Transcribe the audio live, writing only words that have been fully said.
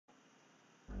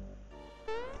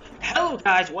Hello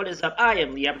guys, what is up? I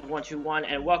am Liam121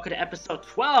 and welcome to episode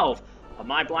 12 of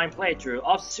my blind playthrough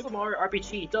of Super Mario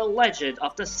RPG The Legend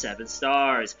of the 7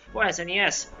 Stars for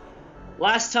SNES.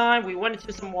 Last time we went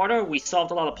into some water, we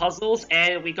solved a lot of puzzles,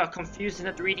 and we got confused in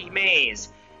a 3D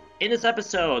maze. In this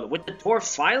episode, with the door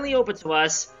finally open to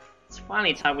us, it's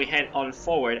finally time we head on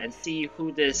forward and see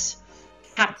who this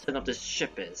captain of this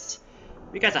ship is.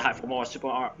 If you guys are hyped for more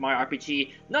Super Mario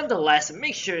RPG, nonetheless,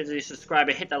 make sure to subscribe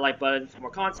and hit that like button for more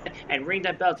content, and ring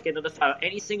that bell to get notified of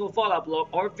any single VOD upload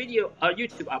or video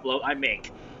YouTube upload I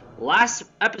make. Last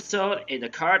episode in the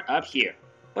card up here.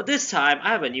 But this time, I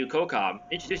have a new co-com.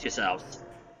 Introduce yourselves.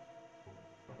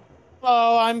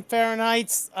 Hello, I'm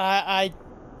Fahrenheit. I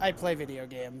play video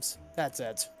games. That's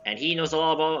it. And he knows a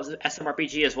lot about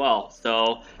SMRPG as well,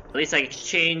 so at least I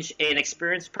exchange an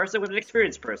experienced person with an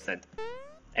experienced person.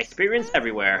 Experience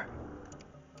everywhere.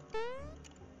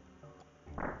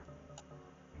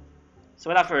 So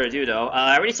without further ado though,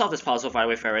 I already solved this puzzle by the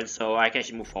way, Farron, so I can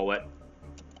actually move forward.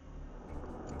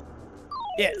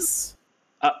 Yes.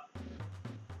 Oh,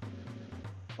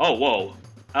 whoa.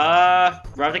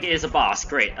 Ravnik is a boss,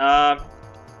 great.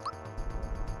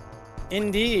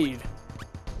 Indeed.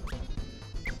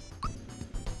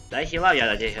 Did I heal up?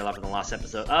 Yeah, I did heal up in the last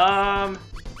episode.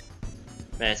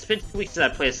 Man, it's been 2 weeks since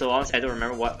I played, so honestly I don't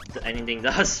remember what anything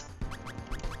does.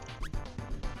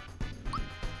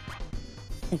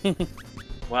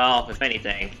 Well, if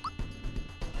anything.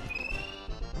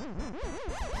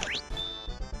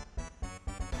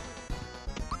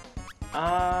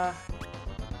 Yeah,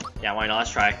 why not?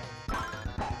 Let's try.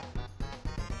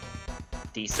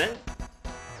 Decent.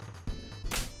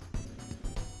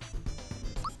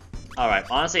 Alright,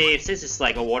 honestly, since it's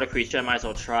like a water creature, I might as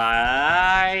well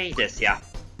try this, yeah.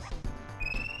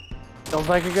 Sounds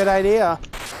like a good idea.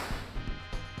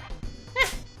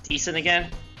 Decent again.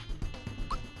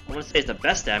 I wouldn't say it's the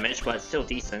best damage, but it's still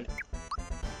decent.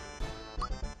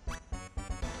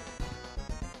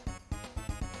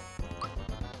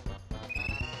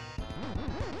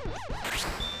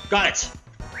 Got it!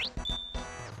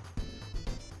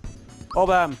 Hold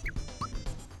on.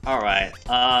 Alright,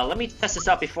 let me test this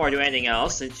out before I do anything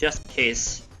else, just in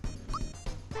case.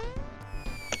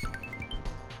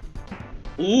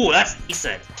 Ooh, that's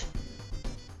decent!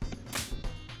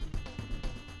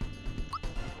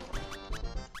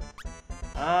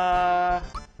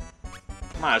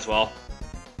 Might as well.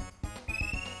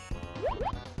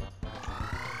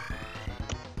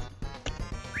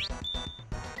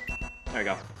 There we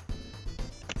go.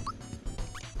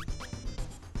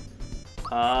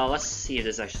 Let's see if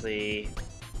this actually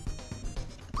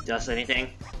does anything.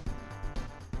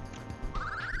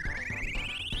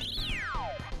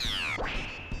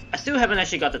 I still haven't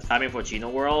actually got the timing for Geno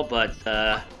World, but,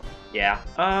 yeah.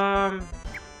 I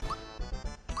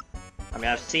mean,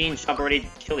 I've seen Jump already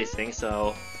kill these things,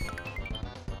 so...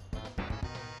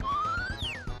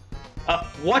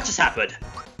 what just happened?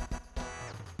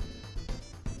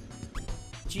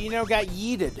 Geno got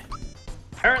yeeted.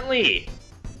 Apparently.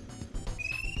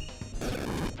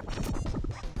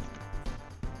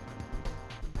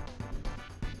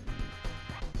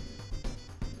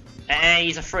 And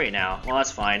he's afraid now. Well,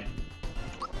 that's fine.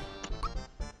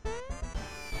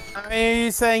 I mean, are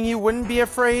you saying you wouldn't be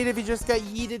afraid if you just got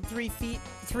yeeted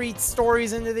 3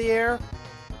 stories into the air?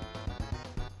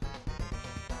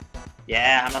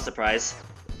 Yeah, I'm not surprised.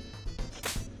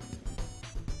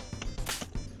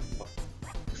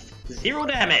 0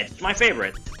 damage, my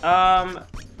favorite.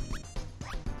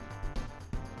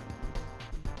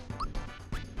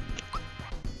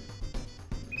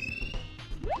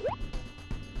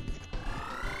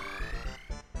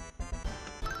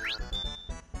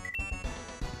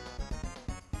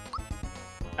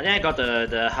 I think I got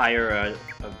the higher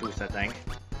boost, I think.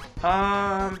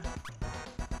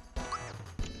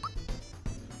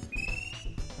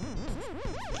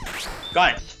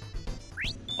 Got it.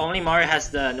 Only Mario has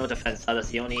the no defense, so that's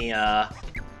the only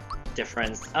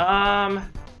difference. Yeah,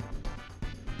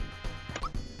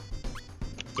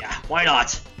 why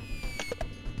not?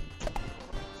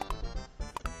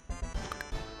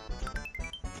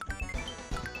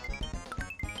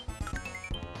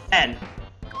 And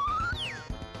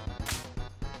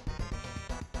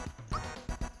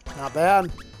Not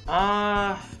bad.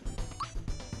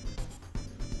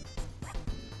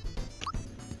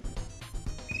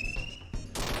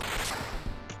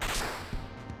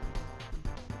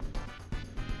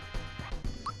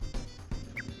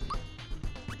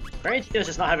 Granitino's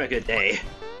just not having a good day.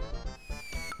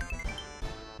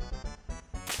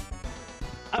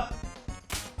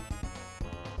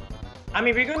 I mean,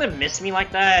 if you're gonna miss me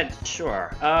like that,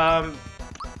 sure.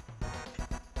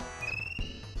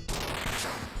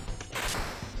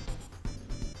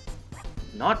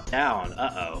 Not down.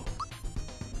 Uh-oh.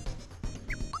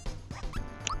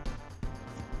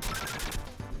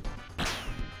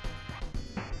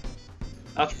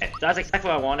 Okay, that's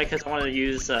exactly what I wanted because I wanted to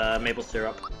use maple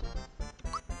syrup.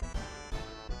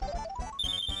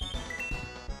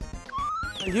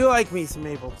 I do like me some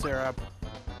maple syrup.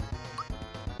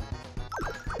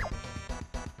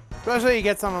 Especially you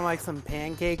get something like some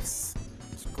pancakes.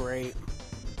 It's great.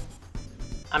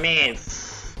 I mean,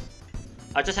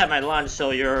 I just had my lunch,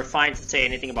 so you're fine to say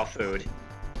anything about food.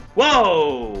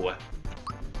 Whoa!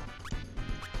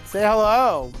 Say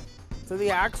hello to the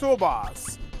actual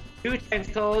boss. 2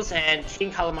 tentacles and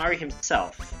King Calamari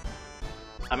himself.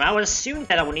 I would assume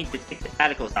that I would need to take the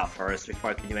tentacles out first before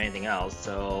I can do anything else,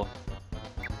 so...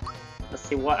 Let's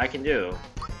see what I can do.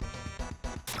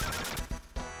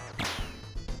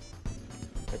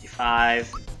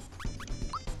 55.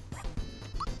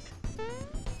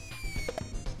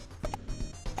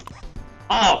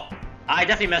 Oh! I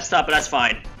definitely messed up, but that's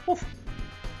fine. Oof.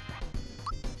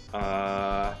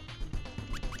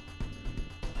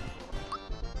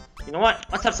 You know what?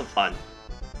 Let's have some fun.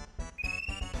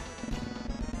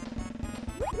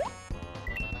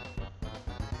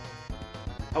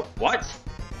 Oh, what?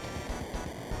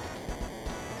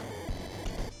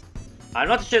 I'm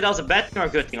not sure that was a bad thing or a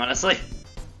good thing, honestly.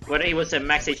 Whether he was at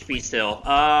max HP still.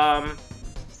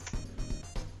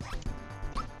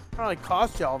 Probably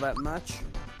cost you all that much.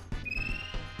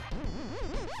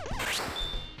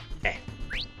 Okay.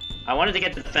 I wanted to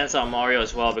get the defense on Mario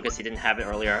as well because he didn't have it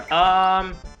earlier.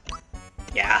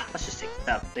 Yeah, let's just take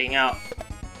that thing out.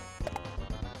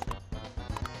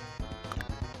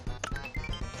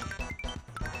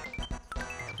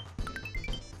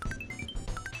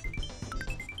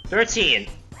 $13.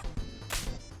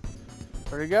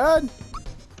 Pretty good.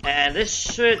 And this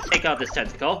should take out this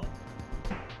tentacle.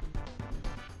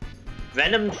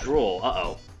 Venom Drool.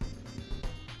 Uh-oh.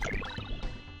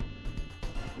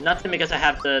 Nothing because I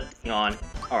have the thing on.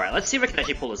 Alright, let's see if I can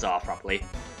actually pull this off properly.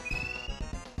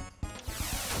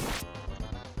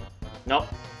 Nope.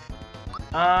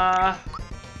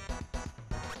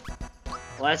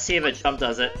 Let's see if a jump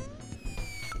does it.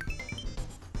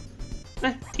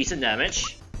 Decent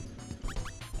damage.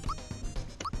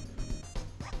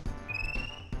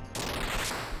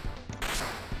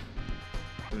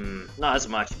 Not as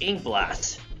much. Ink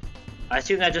Blast. I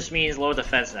assume that just means low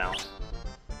defense now.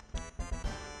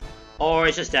 Or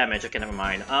it's just damage. Okay, never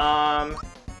mind. Do I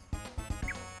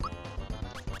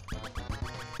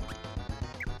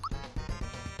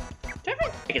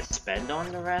ever I can spend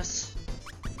on the rest?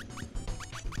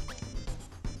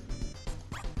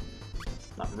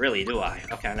 Not really, do I?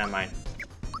 Okay, never mind.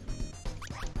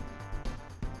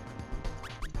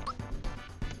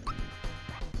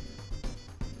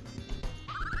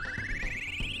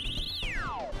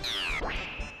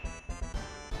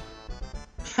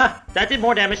 That did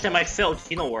more damage than my failed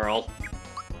Xeno Whirl.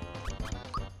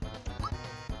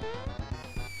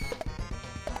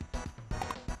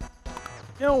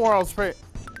 Xeno Whirl's pretty...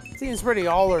 seems pretty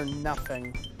all or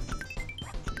nothing.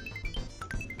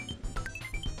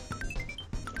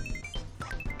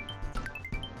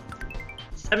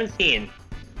 $17.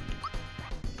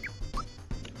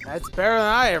 That's better than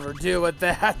I ever do with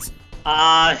that.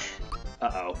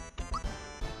 Uh-oh.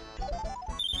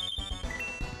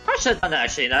 I should have done that,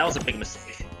 actually. That was a big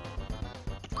mistake.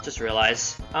 Just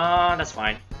realized. That's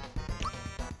fine.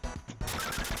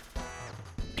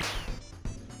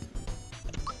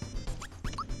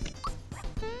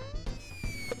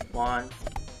 One.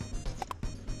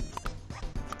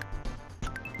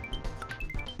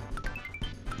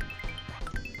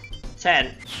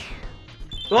 $10.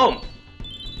 Boom!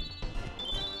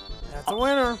 That's a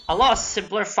winner. A lot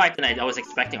simpler fight than I was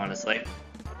expecting, honestly.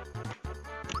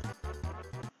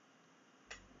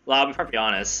 Well, I'll be perfectly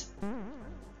honest.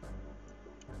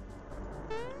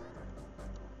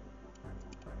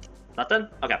 Nothing?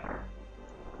 Okay.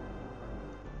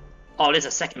 Oh, there's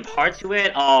a second part to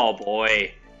it? Oh,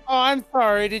 boy. Oh, I'm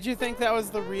sorry. Did you think that was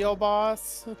the real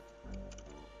boss?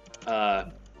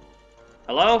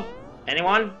 Hello?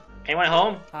 Anyone? Anyone at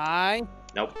home? Hi?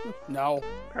 Nope. No.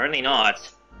 Apparently not.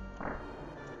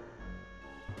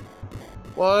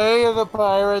 Will any of the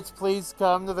pirates please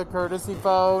come to the courtesy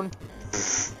phone?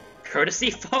 Courtesy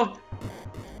phone?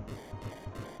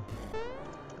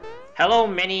 Hello,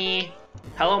 Minnie.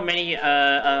 Hello, Minnie,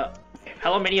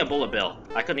 hello, Minnie, a Bullet Bill.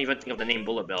 I couldn't even think of the name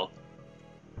Bullet Bill.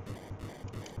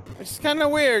 Which is kind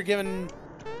of weird, given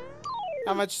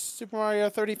how much Super Mario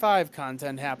 35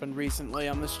 content happened recently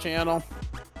on this channel.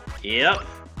 Yep.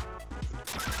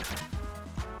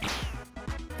 I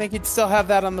think you'd still have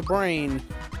that on the brain.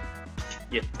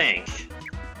 You think?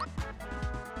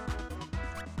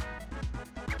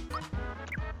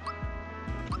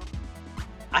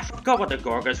 forgot what the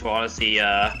Gorgas were honestly,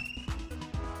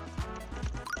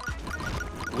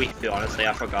 weak to, honestly,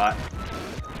 I forgot.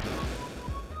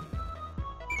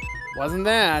 Wasn't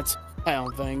that? I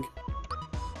don't think.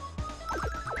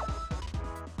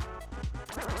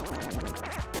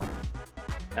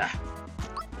 Ah.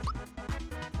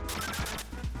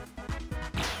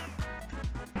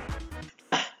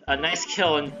 A nice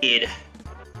kill indeed.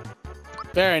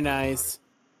 Very nice.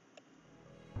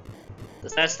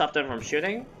 Does that stop them from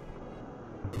shooting?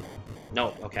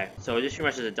 No, okay. So it just pretty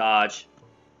much is a dodge.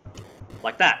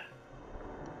 Like that.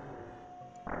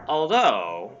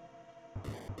 Although...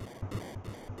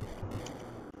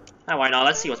 Ah, why not?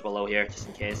 Let's see what's below here, just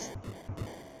in case.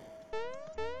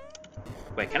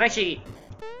 Wait, can I actually...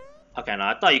 Okay, no,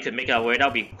 I thought you could make it away. That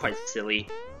would be quite silly.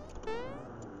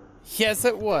 Yes,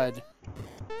 it would.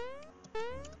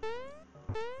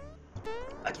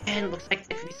 Again, looks like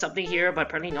there could be something here, but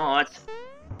apparently not.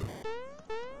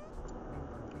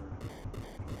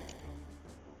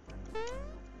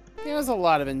 There's a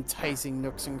lot of enticing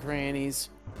nooks and crannies.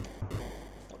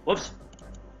 Whoops.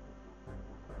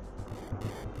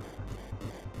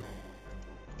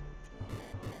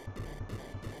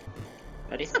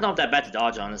 But it's not that bad to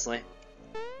dodge, honestly.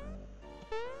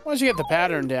 Once you get the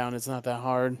pattern down, it's not that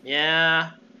hard.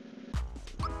 Yeah.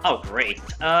 Oh, great.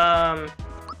 Ah,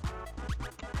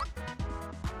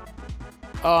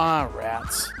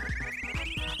 rats.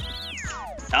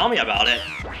 Tell me about it.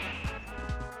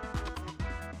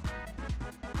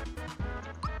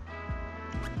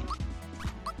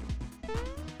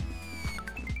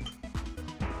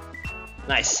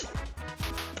 Nice.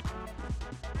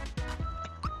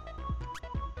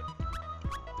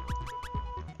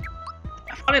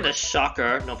 I find it a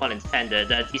shocker, no pun intended,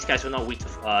 that these guys were not weak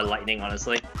to lightning,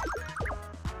 honestly.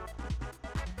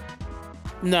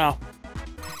 No.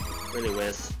 Really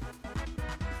whiz.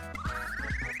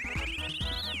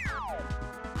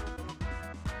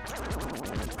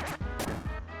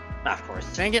 Ah, of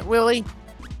course. Dang it, Willie.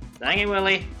 Dang it,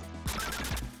 Willie.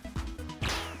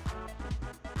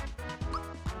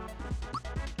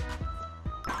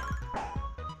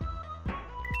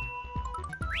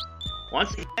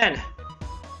 Once again.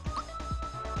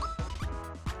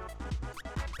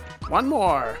 One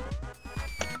more.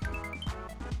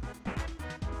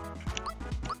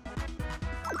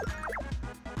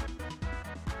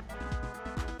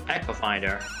 Echo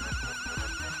Finder.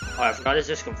 Oh, I forgot it's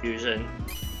just confusion.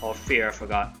 Or fear, I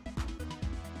forgot.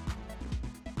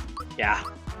 Yeah.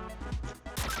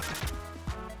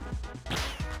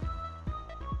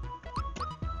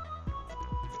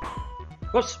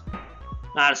 Whoops.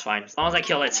 Nah, that's fine. As long as I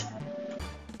kill it.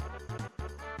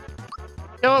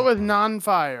 Kill it with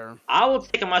non-fire. I will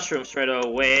take a mushroom straight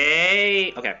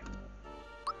away. Okay.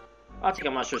 I'll take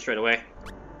a mushroom straight away.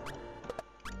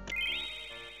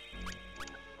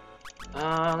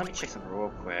 Let me check something real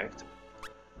quick.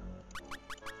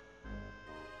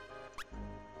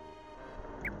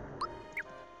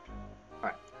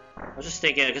 Alright. I was just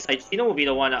thinking, because Gino will be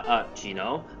the one,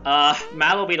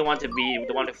 Mal will be the one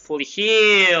to fully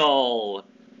heal!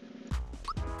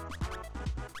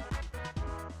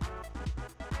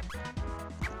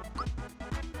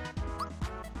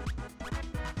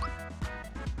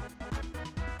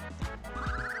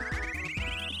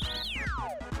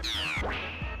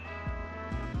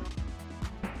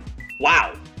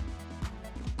 Wow!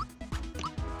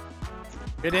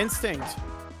 Good instinct.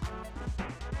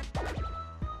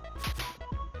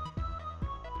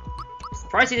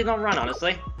 Surprised he did not run,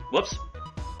 honestly. Whoops.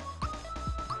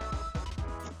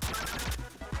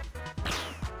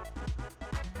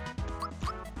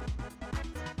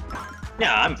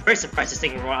 Yeah, I'm very surprised this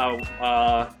thing did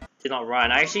not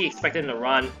run. I actually expected him to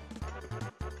run.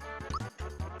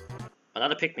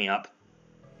 Another pick-me-up.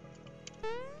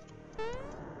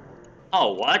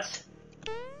 Oh, what?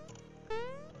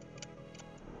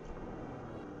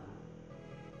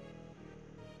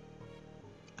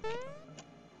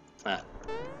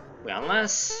 Wait,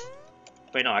 unless...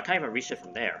 Wait, no, I can't even reach it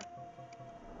from there.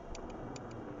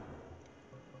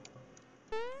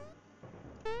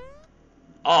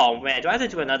 Oh, man, do I have to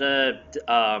do another,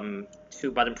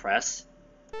 2-button press?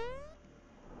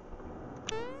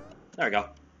 There we go.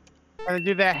 I'm gonna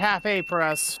do that half-A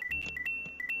press.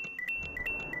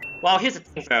 Well, here's the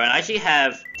thing, Farron. I actually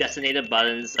have designated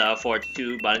buttons for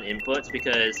 2-button inputs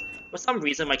because for some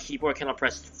reason my keyboard cannot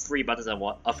press 4 buttons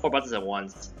at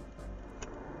once.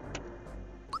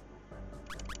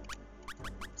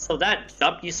 So that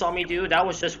jump you saw me do, that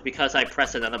was just because I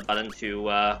pressed another button to,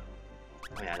 oh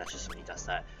yeah, that's just when he does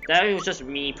that. That was just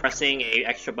me pressing an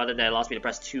extra button that allows me to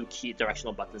press 2 key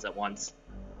directional buttons at once.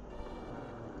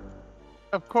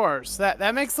 Of course,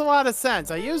 that makes a lot of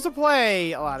sense. I used to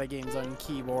play a lot of games on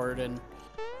keyboard, and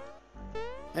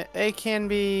it can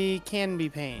be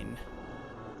pain.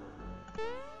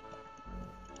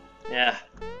 Yeah.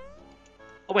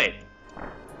 Oh wait,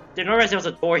 didn't realize there was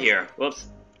a door here. Whoops.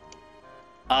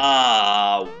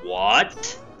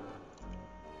 What?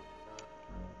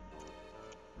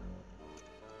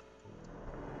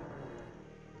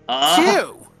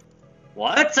 You!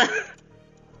 What?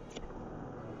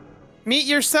 Meet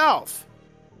yourself.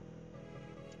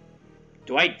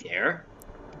 Do I dare?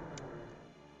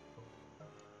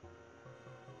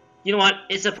 You know what?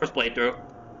 It's the first playthrough.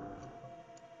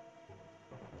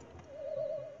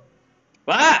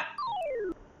 Ah!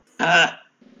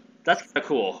 That's kinda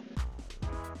cool.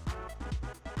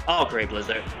 Oh, great,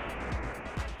 Blizzard.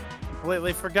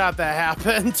 Completely forgot that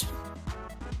happened.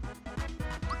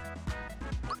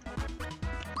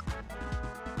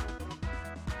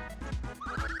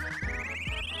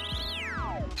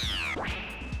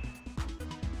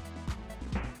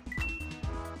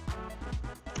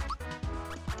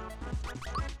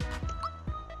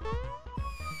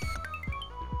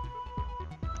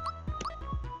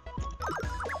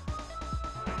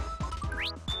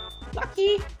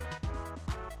 Lucky!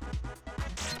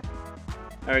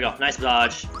 There we go, nice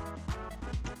dodge.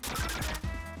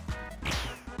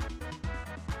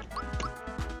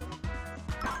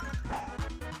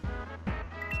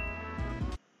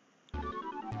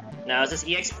 Now, is this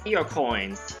EXP or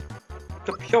coins?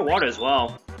 Pure water as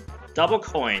well. Double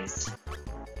coins.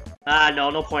 Ah, no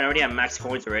point. I already have max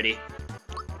coins already.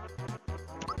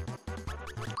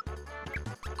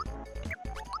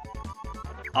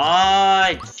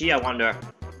 Gee, I wonder.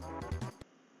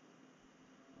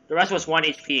 The rest was 1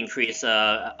 HP increase, 1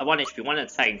 HP, 1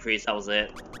 attack increase, that was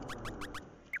it.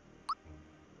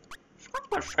 I forgot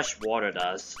what fresh water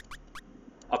does.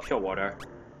 Oh, pure water.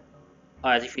 Oh,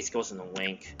 it defeats ghosts in the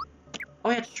link. Oh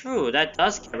yeah, true, that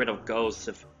does get rid of ghosts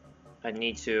if I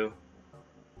need to.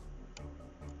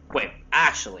 Wait,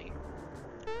 actually.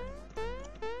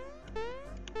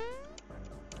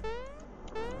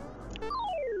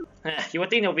 You would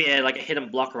think there'll be like a hidden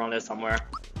block around there somewhere.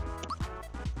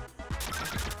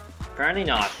 Apparently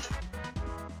not.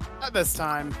 Not this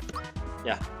time.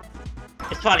 Yeah.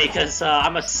 It's funny because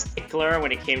I'm a stickler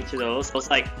when it came to those. So it's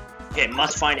like, okay,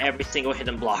 must find every single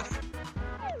hidden block.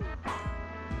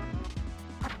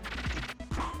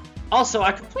 Also,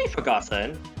 I completely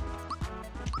forgotten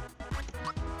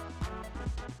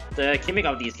the gimmick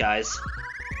of these guys.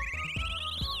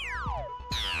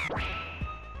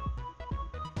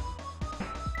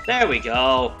 There we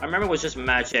go. I remember it was just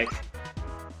magic.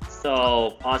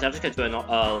 So, honestly, I'm just gonna do it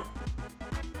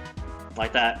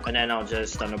like that, and then I'll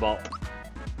just Thunderbolt.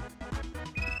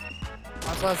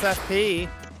 Much less FP.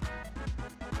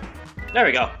 There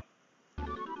we go.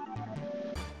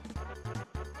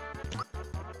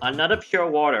 Another pure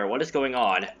water. What is going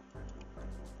on?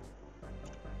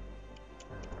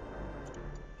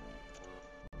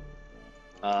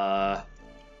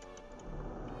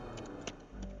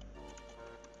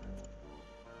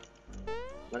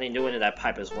 Nothing new into that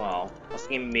pipe as well. I was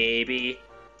thinking maybe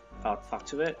I'll talk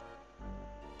to it.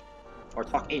 Or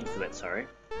talk into it, sorry.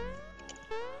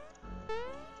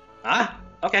 Ah?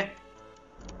 Okay.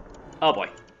 Oh boy.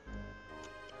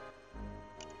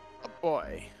 Oh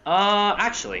boy.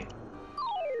 Actually.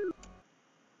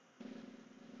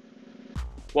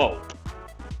 Whoa.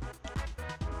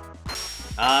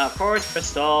 Of course,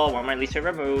 Crystal, one of my least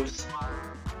favorite moves.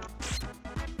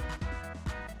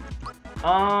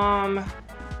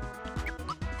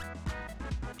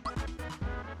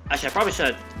 Actually, I probably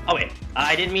should. Oh wait,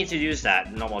 I didn't mean to use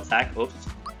that normal attack. Oops.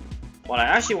 What I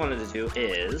actually wanted to do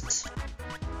is.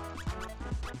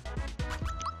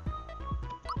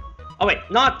 Oh wait,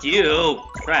 not you!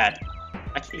 Crap.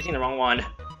 I keep using the wrong one.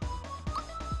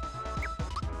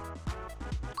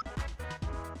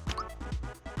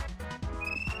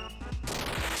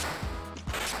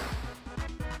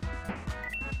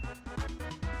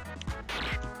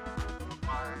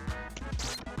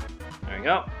 There we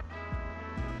go.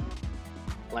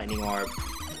 Lightning orb.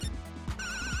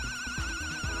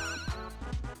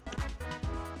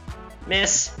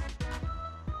 Miss!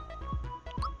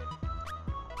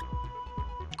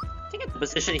 I think at the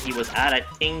position he was at, I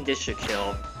think this should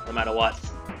kill, no matter what.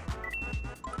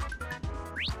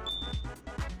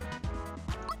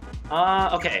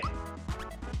 Okay.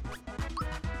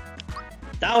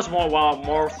 That was more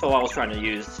so what I was trying to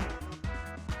use.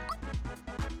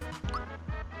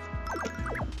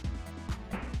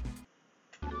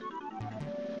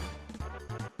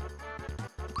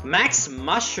 Max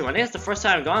Mushroom, I think that's the first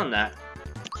time I've gotten that.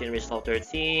 Generation level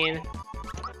 13.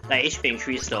 That HP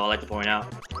increased though, I'd like to point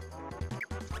out.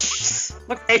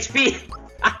 Look at HP!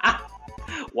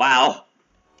 Wow.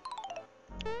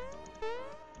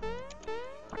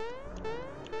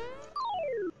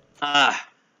 I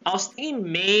was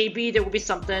thinking maybe there would be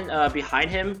something behind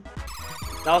him.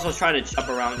 I was trying to jump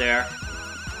around there.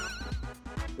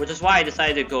 Which is why I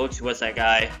decided to go towards that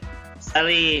guy.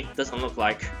 Sadly, doesn't look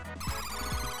like.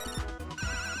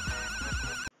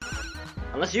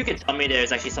 Unless you can tell me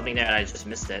there's actually something there and I just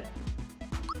missed it.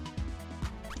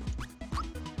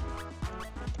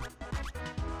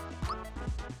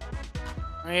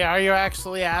 Hey, are you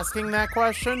actually asking that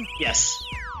question? Yes.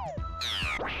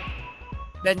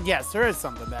 Then yes, there is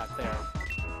something back there.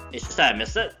 It's just that I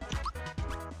missed it.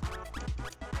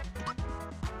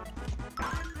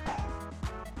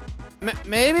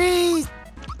 Maybe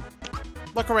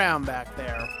look around back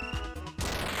there.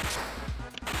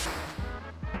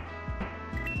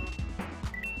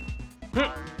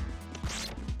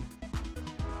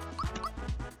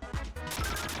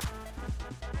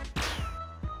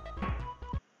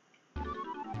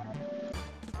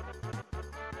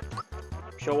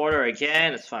 Show water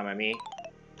again, it's fine by me.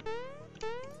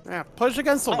 Yeah, push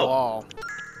against the wall.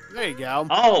 There you go.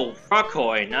 Oh, rock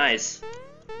coin, nice.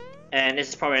 And this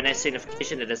is probably a nice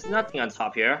signification that there's nothing on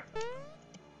top here.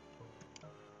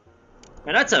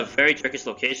 And that's a very trickish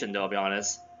location though, I'll be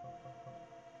honest.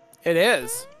 It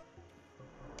is.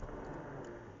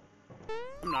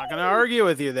 I'm not gonna argue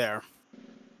with you there.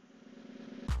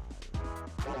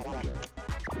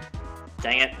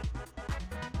 Dang it.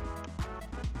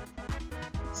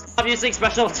 Stop using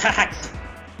special attacks!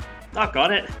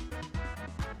 Doggone it.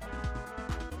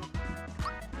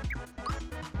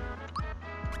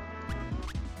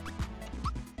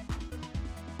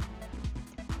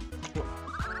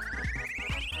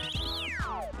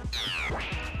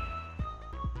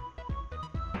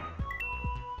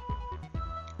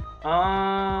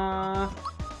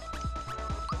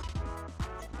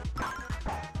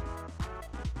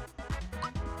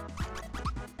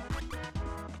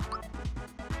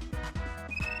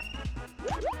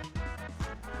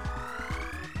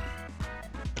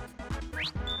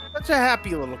 Such a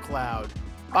happy little cloud.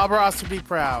 Bob Ross would be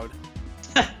proud.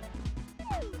 Oh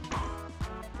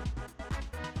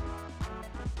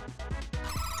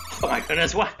my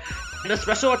goodness, what? The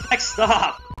special attack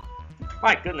stop!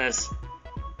 My goodness.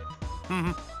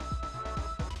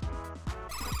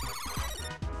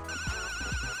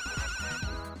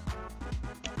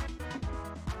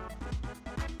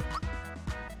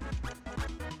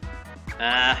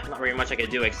 Not really much I can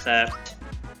do except...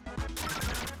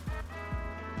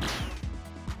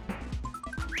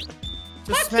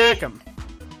 Just smack him.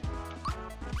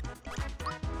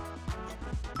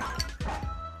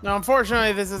 No,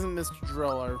 unfortunately, this isn't Mr.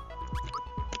 Driller.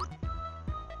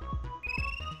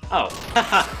 Oh,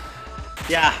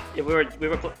 yeah. If we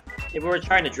were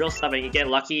trying to drill something, you get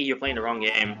lucky. You're playing the wrong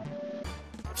game.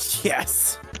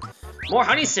 Yes. More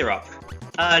honey syrup.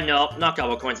 No, not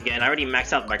gobble coins again. I already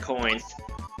maxed out my coins.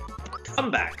 Come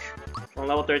back from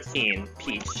level 13,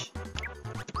 Peach.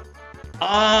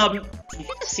 Did you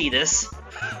get to see this?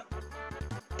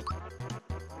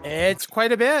 It's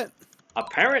quite a bit.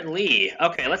 Apparently.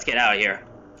 Okay, let's get out of here.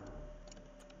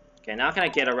 Okay, now can I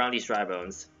get around these dry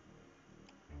bones?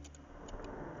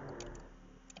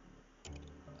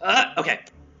 Okay.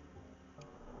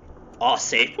 Oh,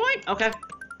 save point? Okay.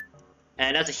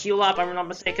 And that's a heal up, if I'm not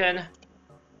mistaken.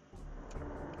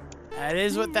 That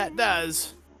is what that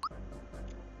does.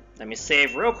 Let me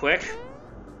save real quick.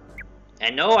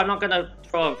 And no, I'm not gonna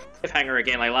throw a cliffhanger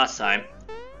again like last time.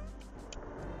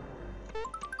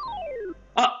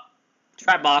 Oh!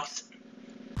 Trap box.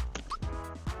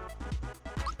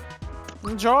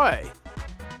 Enjoy.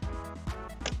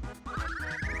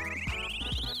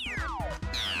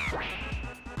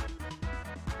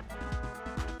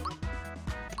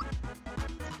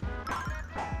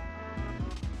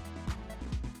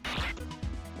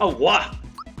 Oh, what?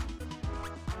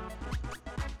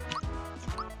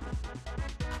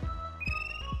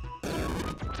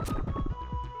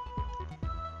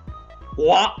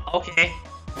 What? Okay.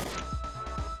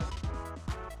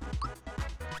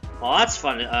 Well, that's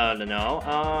fun to know.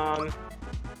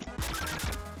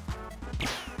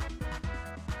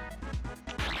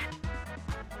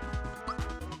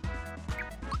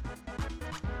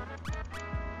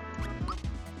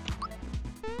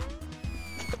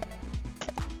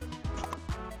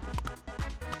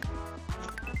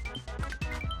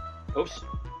 Oops.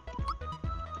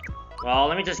 Well,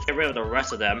 let me just get rid of the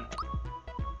rest of them.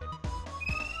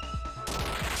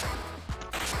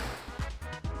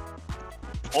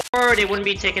 Or they wouldn't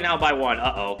be taken out by one.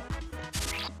 Uh-oh.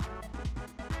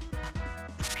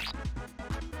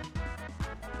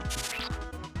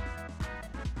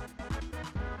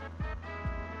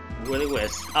 Willy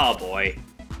Whisk. Oh boy.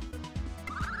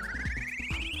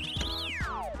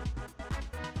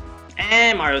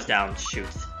 And Mario's down. Shoot.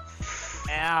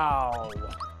 Ow.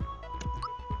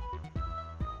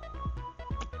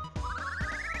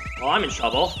 Well, I'm in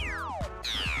trouble.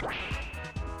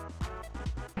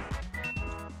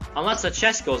 Unless the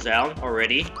chest goes down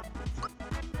already.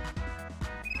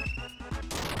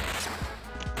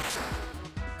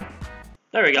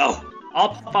 There we go. I'll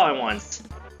pop out at once.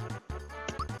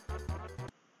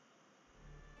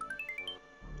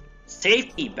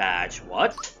 Safety badge.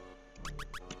 What?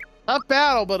 Tough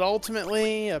battle, but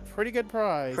ultimately a pretty good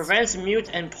prize. Prevents mute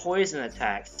and poison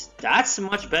attacks. That's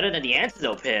much better than the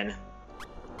antidote pin.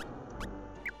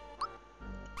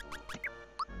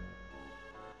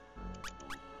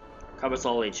 Covers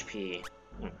all HP.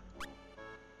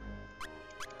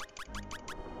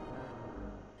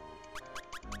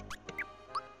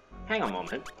 Hang on a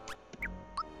moment.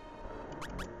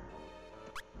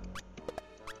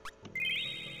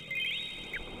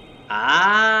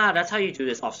 Ah, that's how you do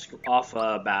this off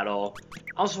battle.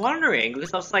 I was wondering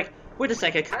because I was like, wait a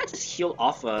second, can I just heal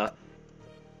off when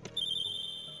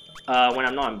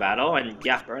I'm not in battle? And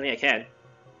yeah, apparently I can.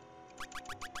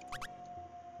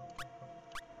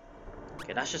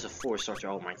 Okay, that's just a full restore to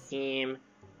all my team.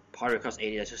 Party costs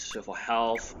 80, that's just for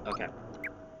health. Okay.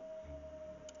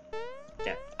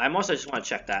 Yeah, I mostly just want to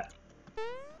check that.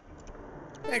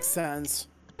 Makes sense.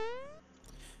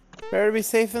 Better to be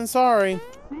safe than sorry.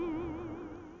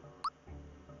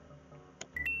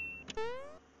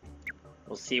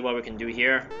 We'll see what we can do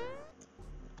here.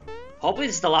 Hopefully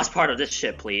this is the last part of this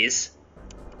ship, please.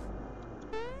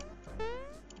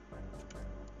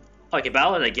 Okay,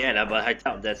 battle it again, but I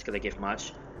doubt that's gonna give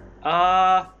much.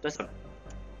 There's a...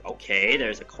 Okay,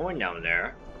 there's a coin down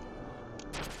there.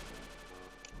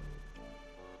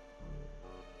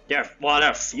 There are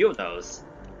a few of those.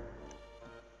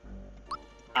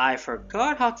 I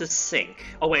forgot how to sink.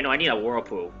 Oh wait, no, I need a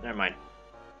whirlpool. Never mind.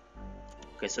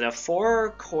 Okay, so there are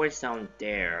 4 coins down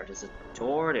there. There's a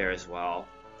door there as well.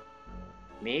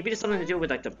 Maybe there's something to do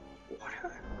with like the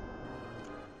water?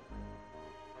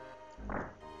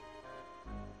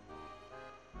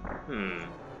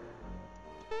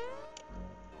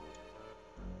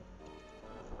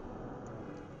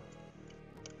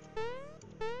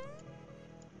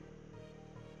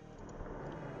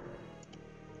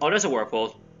 Oh, there's a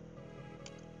whirlpool.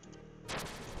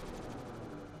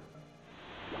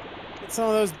 Some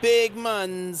of those big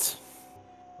muns.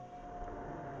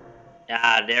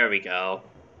 Ah, there we go.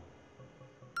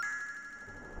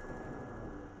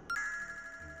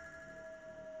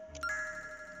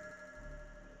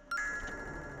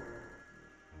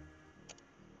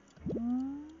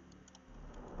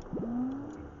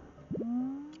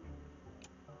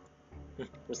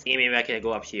 Let's see, maybe I can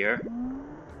go up here.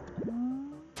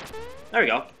 There we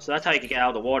go. So that's how you can get out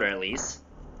of the water, at least.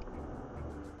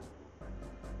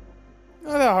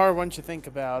 Not that hard once you think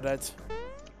about it.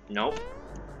 Nope.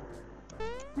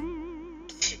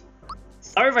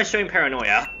 Sorry if I'm showing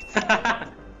paranoia.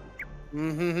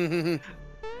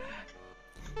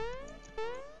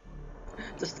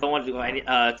 Just don't want to do any,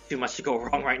 too much to go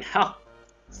wrong right now.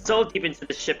 So deep into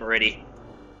the ship already.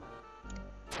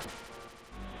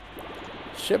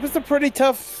 Ship is a pretty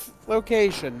tough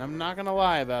location. I'm not gonna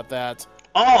lie about that.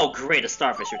 Oh, great, a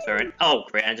starfish return. Oh,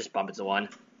 great, I just bumped into one.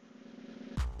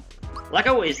 Like I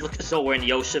always look as though we're in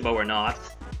the ocean, but we're not.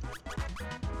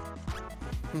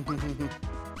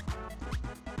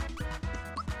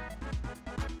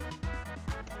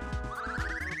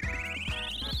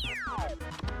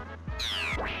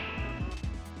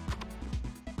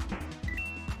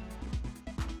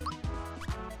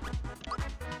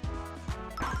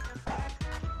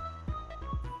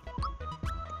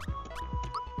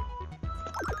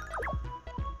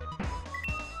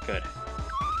 Good.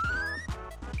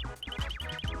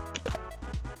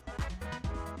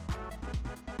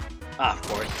 Ah, of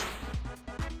course.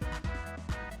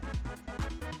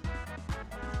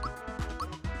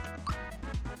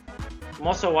 I'm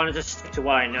also wanting to stick to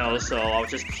what I know, so I'll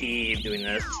just keep doing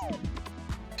this.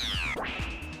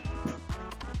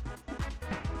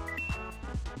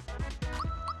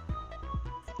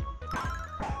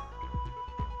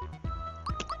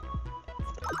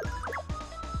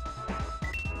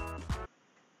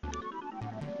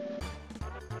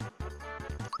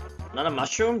 Another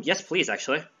mushroom? Yes, please,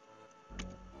 actually.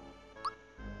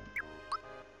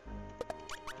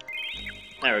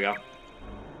 There we go.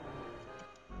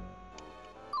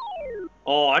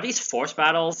 Oh, are these force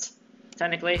battles?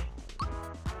 Technically?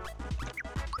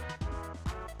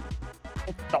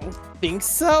 I don't think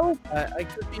so. I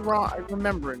could be wrong. I'm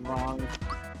remembering wrong.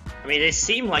 I mean, they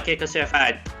seem like it because if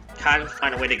I can't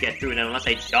find a way to get through them unless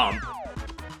I jump.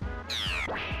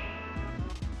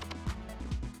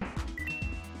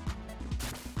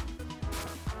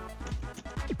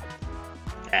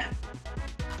 Eh.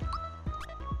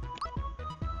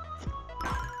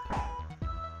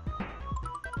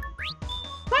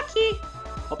 Lucky!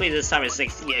 Hopefully this time it's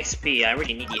 6 EXP. I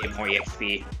really need to get more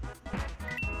EXP.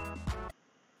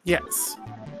 Yes.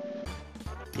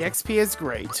 The XP is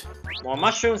great. More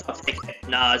mushrooms? I'll take it.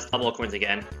 Nah, it's double coins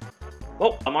again.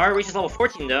 Oh, Amara reaches level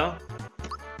 14 though.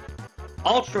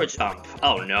 Ultra jump.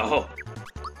 Oh no.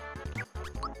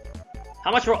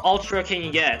 How much more ultra can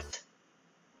you get?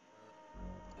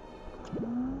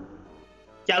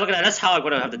 Yeah, look at that. That's how I'm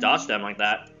gonna have to dodge them like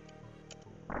that.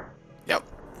 Yep.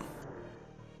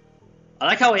 I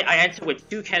like how I enter with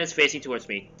 2 cannons facing towards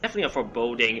me. Definitely a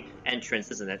foreboding entrance,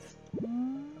 isn't it?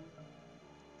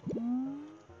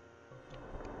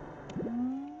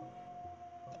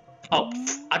 Oh,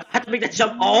 I had to make that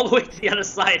jump all the way to the other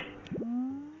side.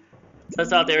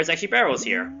 Turns out there's actually barrels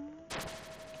here.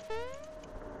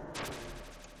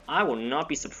 I will not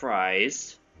be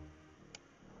surprised.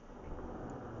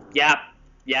 Yeah,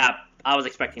 I was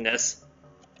expecting this.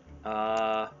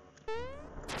 Oh.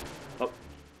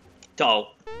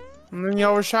 Dull. And then you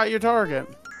overshot your target.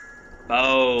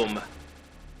 Boom.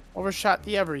 Overshot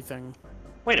the everything.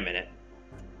 Wait a minute.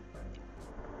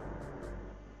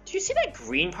 Do you see that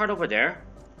green part over there?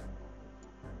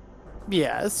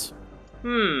 Yes.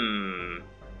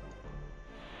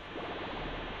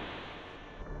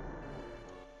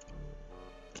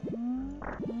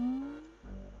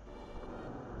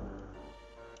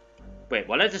 Wait,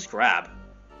 what did I just grab?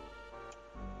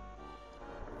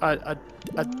 A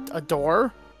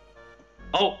door?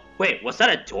 Oh, wait, was that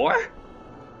a door?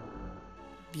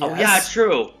 Yes. Oh, yeah,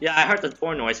 true. Yeah, I heard the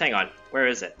door noise. Hang on. Where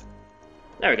is it?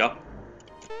 There we go.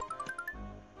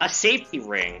 A safety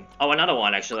ring. Oh, another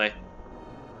one, actually.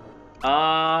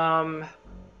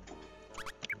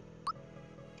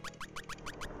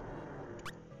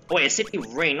 Wait, a safety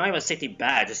ring. Not even a safety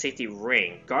badge, a safety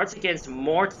ring. Guards against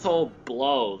mortal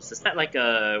blows. Is that like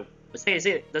a...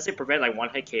 Does it prevent like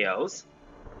one-hit KOs?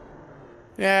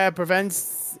 Yeah, it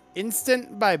prevents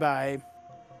instant bye-bye.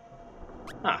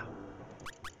 Huh.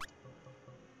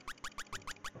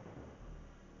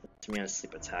 To me on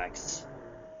sleep attacks.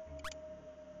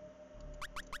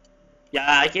 Yeah,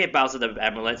 I gave Bowser the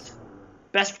amulet.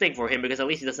 Best thing for him because at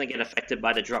least he doesn't get affected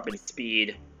by the drop in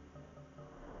speed.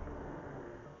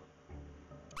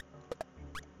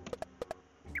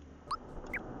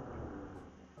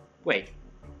 Wait.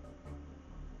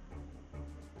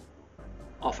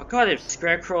 Oh, I forgot if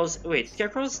Scarecrows... Wait,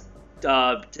 Scarecrows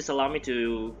disallow me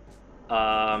to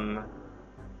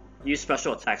use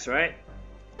special attacks, right?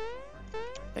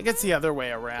 I think it's the other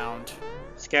way around.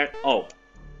 Oh,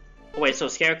 wait, so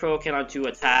Scarecrow cannot do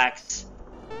attacks,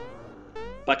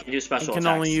 but can do special attacks. He can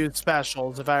only use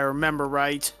specials, if I remember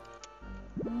right.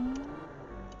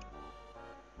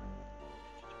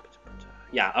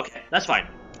 Yeah, okay, that's fine.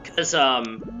 Because,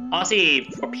 honestly,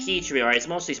 for Peach, right, it's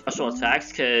mostly special attacks,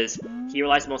 because he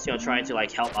relies mostly on trying to,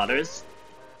 like, help others.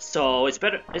 So, it's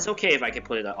okay if I can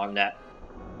put it on that.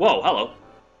 Whoa, hello.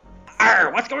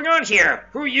 Arr, what's going on here?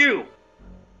 Who are you?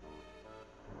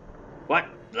 What?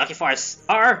 Looking for a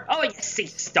star? Oh, yes, see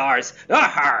stars.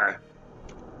 Arr!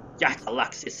 Yeah, the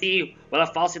luck to see. Well,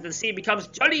 if falls into the sea becomes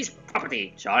Johnny's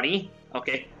property. Johnny?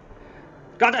 Okay.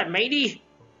 Got that, matey?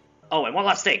 Oh, and one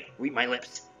last thing. Read my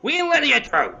lips. We ain't letting you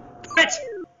through. Quit!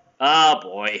 Oh,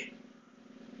 boy.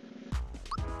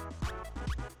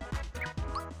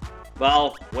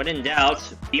 Well, when in doubt,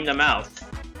 beam them out.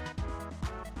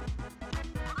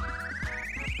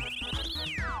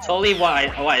 Totally what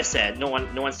I said. No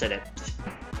one said it.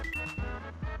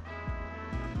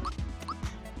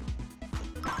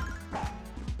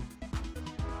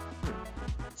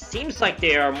 Seems like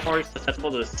they are more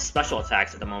susceptible to special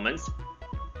attacks at the moment.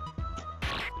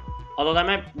 Although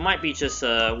that might be just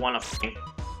one-off thing.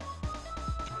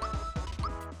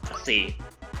 Let's see.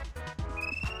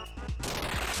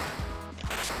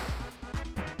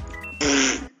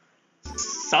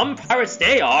 Some pirates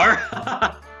they are!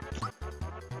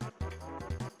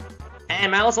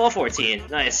 And Malice level 14.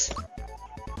 Nice.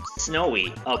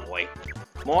 Snowy. Oh boy.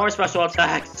 More special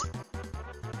attacks.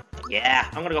 Yeah,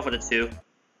 I'm gonna go for the 2.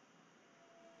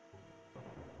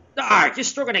 Ah, you're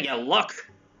still gonna get luck.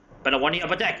 Better one you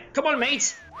up a deck. Come on,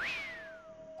 mate.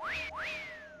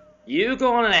 You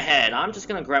go on ahead. I'm just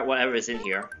gonna grab whatever is in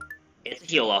here. It's a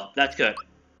healer. That's good.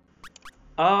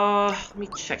 Let me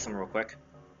check something real quick.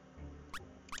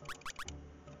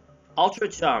 Ultra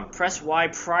jump. Press Y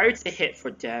prior to hit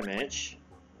for damage.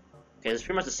 Okay, it's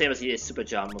pretty much the same as the super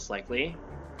jump, most likely.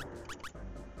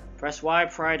 Press Y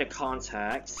prior to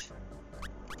contact.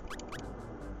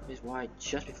 Is Y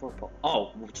just before bolt?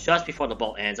 Oh, just before the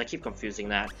bolt ends. I keep confusing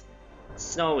that.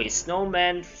 Snowy.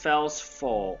 Snowman fells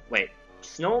foe. Wait.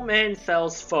 Snowman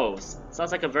fells foes.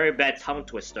 Sounds like a very bad tongue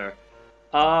twister.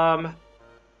 Not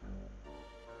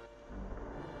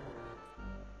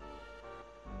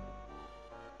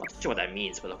sure what that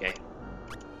means, but okay.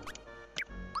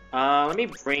 Let me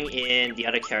bring in the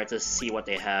other characters, see what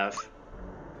they have.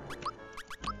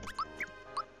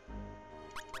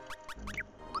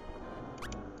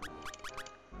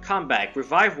 Comeback.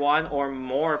 Revive one or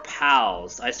more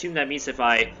pals. I assume that means if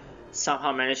I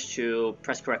somehow manage to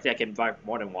press correctly, I can revive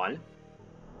more than one.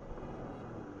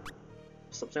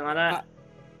 Something like that?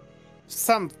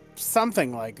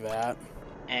 Something like that.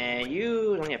 And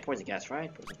you only have poison gas,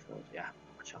 right? Poison control. Yeah.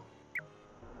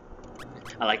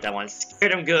 I like that one.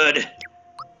 Scared him good.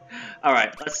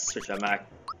 Alright, let's switch that back.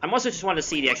 I'm also just want to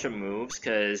see the extra moves,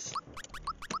 because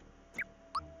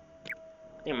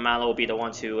I think Mallow will be the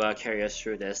one to carry us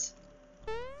through this.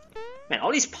 Man,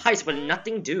 all these pipes, but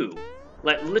nothing do.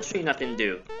 Like, literally nothing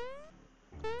do.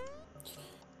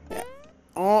 Yeah.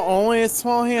 Only a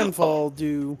small handful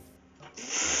do.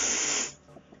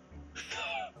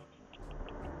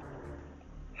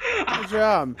 Good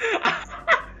job.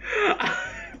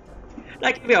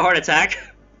 That could be a heart attack.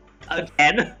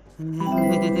 Again.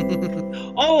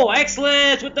 Oh,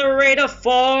 excellent! With the raid of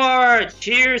 4!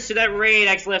 Cheers to that raid,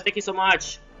 excellent. Thank you so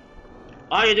much.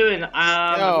 How are you doing?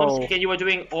 You were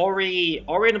doing Ori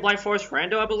in the Blind Forest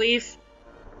Rando, I believe?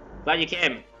 Glad you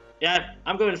came. Yeah,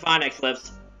 I'm doing fine,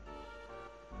 X-Lips.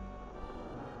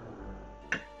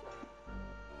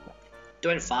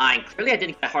 Doing fine. Clearly I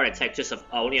didn't get a heart attack just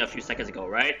only a few seconds ago,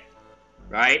 right?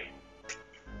 Right?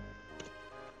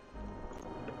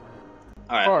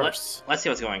 Alright, let's see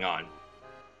what's going on.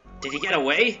 Did he get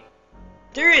away?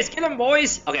 There he is! Get him,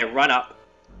 boys! Okay, run up.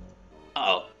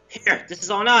 Uh-oh. Here, this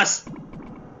is on us!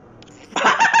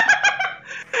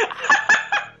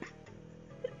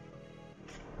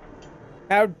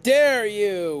 How dare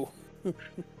you!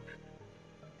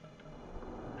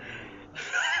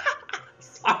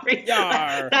 Sorry.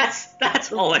 Yar. That's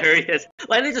hilarious.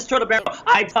 Like, they just throw the barrel.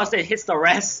 I toss it, hits the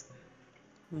rest.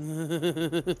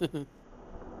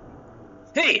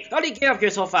 Hey, how do you get up here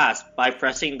so fast? By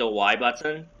pressing the Y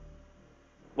button?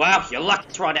 Well, your luck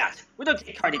is run out. We don't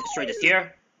take Cardi Destroyers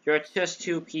here. You're just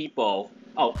 2 people.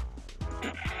 Oh.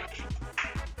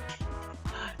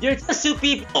 You're just 2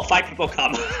 people. 5 people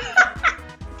come.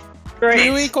 Great.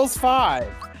 2 equals 5.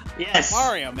 Yes.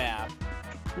 Mario map.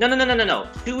 No.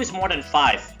 2 is more than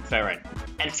 5, Farron.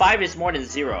 And 5 is more than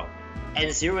 0.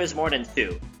 And 0 is more than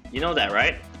 2. You know that,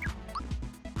 right?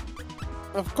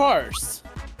 Of course.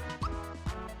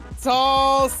 It's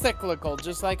all cyclical,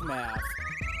 just like math.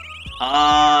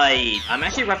 I'm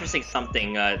actually referencing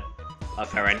something,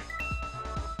 Farron.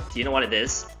 Do you know what it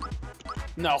is?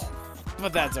 No,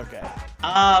 but that's okay.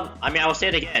 I mean, I will say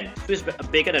it again. 2 is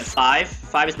bigger than 5.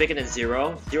 5 is bigger than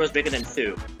 0. 0 is bigger than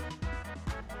 2.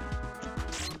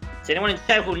 Is anyone in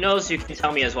chat who knows, you can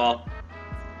tell me as well.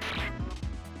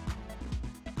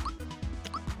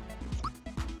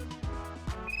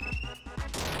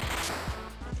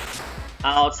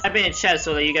 I'll type it in chat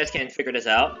so that you guys can figure this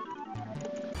out.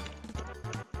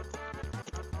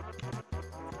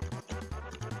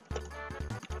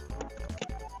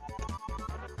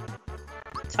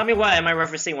 Tell me what am I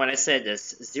referencing when I said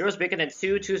this. 0 is bigger than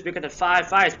 2, 2 is bigger than 5,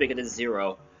 5 is bigger than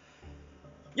 0.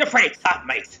 You're pretty tough,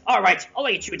 mate. Alright, I'll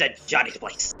lead you to Johnny's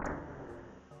place.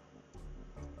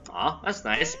 Aw, that's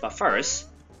nice, but first...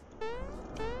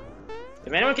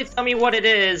 if anyone can tell me what it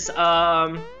is,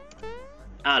 I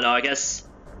don't know, I guess...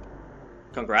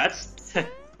 congrats? I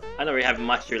don't really have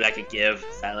much that I could give,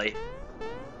 sadly.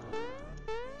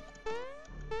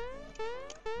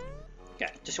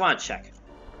 Okay, just want to check.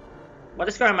 What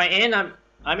Discord am I in?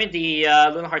 I'm in the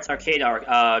Lunar Hearts Arcade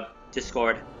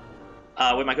Discord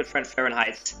with my good friend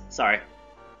Fahrenheit. Sorry.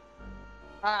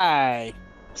 Hi.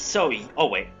 So, oh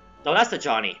wait, no, that's the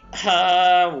Johnny.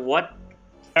 What?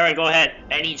 Aaron, go ahead.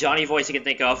 Any Johnny voice you can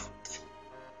think of.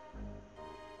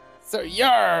 So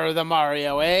you're the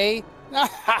Mario, eh?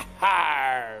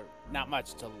 Not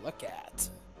much to look at.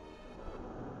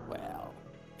 Well,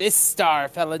 this star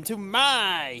fell into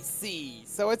my sea,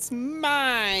 so it's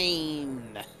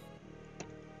mine.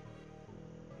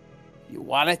 You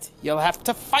want it? You'll have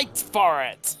to fight for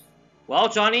it. Well,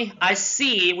 Johnny, I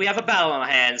see we have a battle on our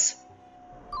hands.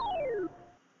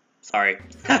 Sorry.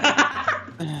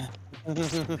 I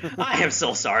am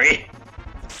so sorry.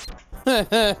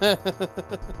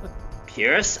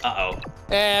 Pierce? Uh-oh.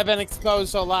 I've been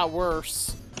exposed to a lot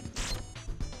worse.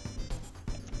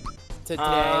 Today.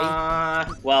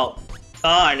 Well,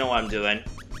 I know what I'm doing.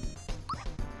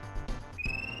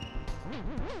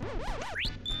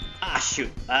 Ah, shoot.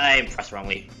 I pressed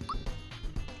wrongly.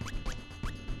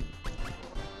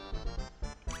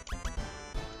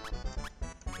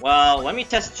 Well, let me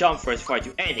test jump first before I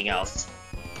do anything else.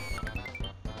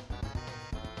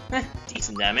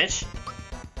 Decent damage.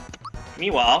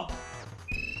 Meanwhile...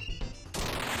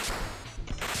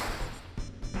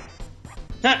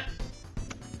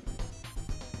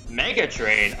 Mega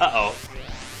Drain. Uh-oh.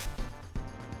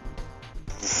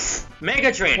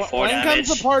 Mega Drain, 4 damage. When comes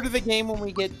the part of the game when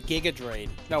we get Giga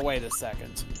Drain? No, wait a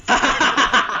second.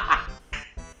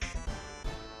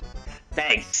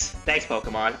 Thanks. Thanks,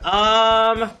 Pokemon.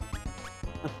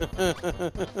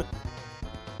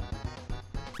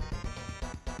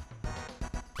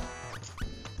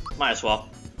 Might as well.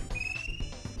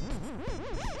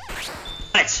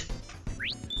 Right.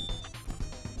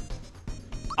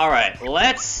 Alright,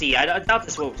 let's see. I doubt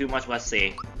this will do much. Let's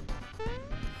see.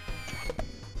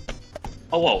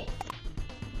 Oh, whoa.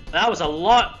 That was a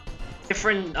lot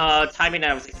different timing than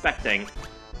I was expecting.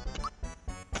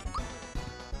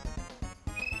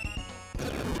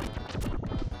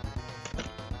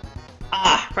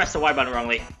 Ah! Pressed the Y button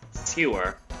wrongly.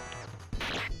 Skewer.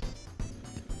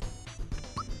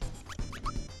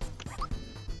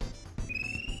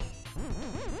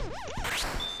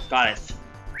 Got it.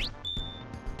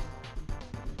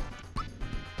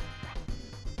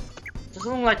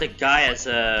 Doesn't look like the guy is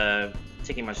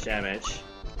taking much damage.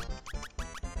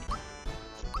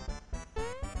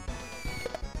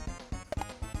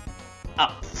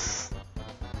 Oh.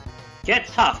 Get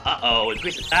tough. Uh-oh.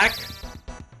 Increase attack.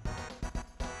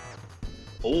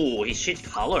 Oh, he's changed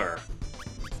color.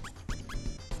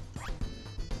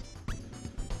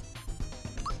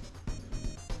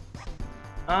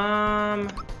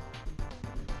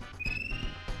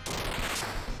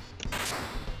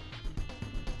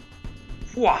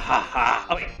 Wahaha!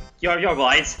 Okay, your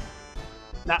blinds.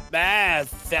 Not bad,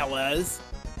 fellas.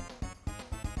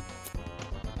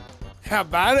 How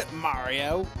about it,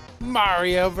 Mario?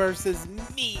 Mario versus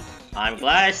me. I'm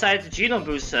glad I decided to Genome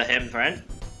Boost him, friend.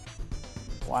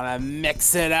 Wanna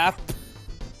mix it up?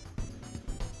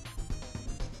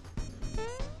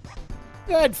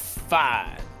 Good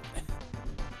fun.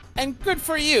 And good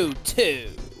for you, too.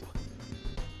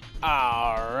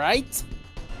 Alright.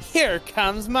 Here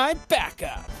comes my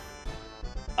backup.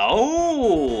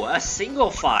 Oh, a single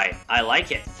fight. I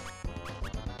like it.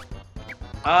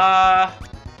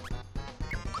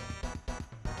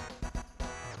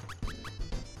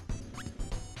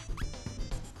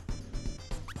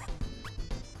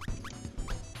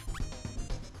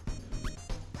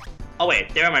 Oh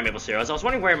wait, there are my maple syrups. I was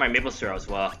wondering where my maple syrups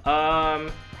were.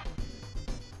 I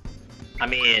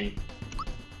mean,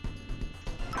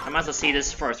 I might as well see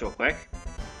this first real quick.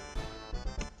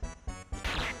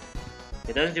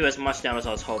 It doesn't do as much damage as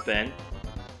I was hoping.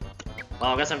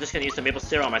 Well, I guess I'm just gonna use the maple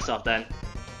syrup on myself then.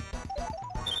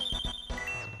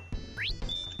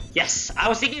 Yes! I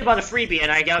was thinking about a freebie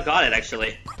and I got it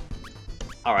actually.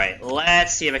 Alright,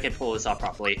 let's see if I can pull this off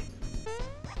properly.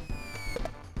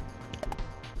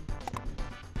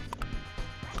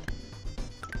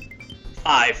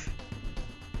 Five.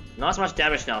 Not as much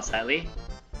damage now, sadly.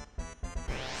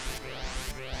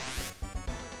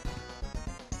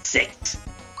 6.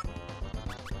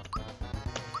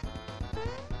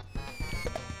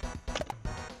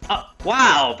 Oh,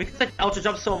 wow! Because I ultra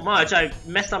jumped so much, I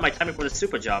messed up my timing for the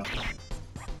super jump.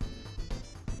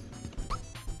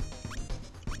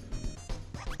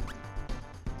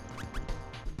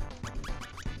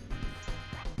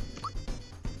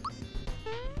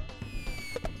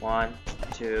 One,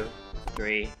 2,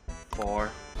 3, 4,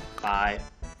 5,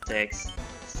 6,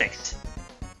 6.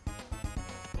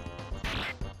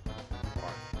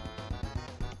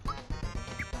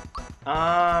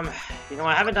 4. You know,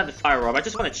 I haven't done the fire orb. I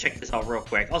just want to check this out real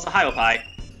quick. Also, hi, Opie.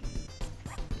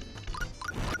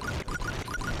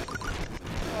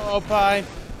 Opie.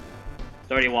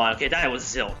 31. Okay, that was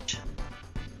zilch.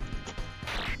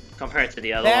 Compared to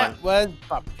the other one. That was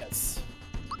Pumpkus.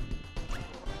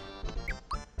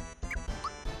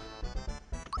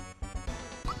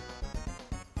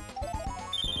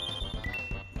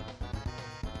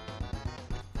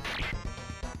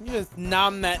 You just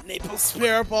nom that maple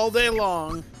syrup all day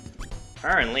long.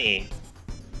 Apparently.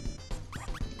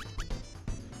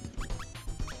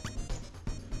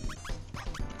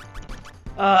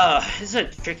 This is a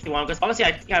tricky one, because honestly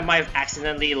I think I might have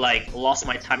accidentally, like, lost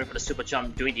my timing for the super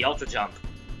jump doing the ultra jump.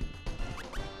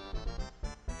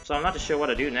 So I'm not too sure what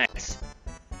to do next.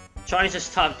 Johnny's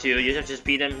just tough, dude. You have to just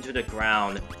beat him into the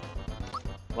ground.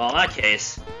 Well, in that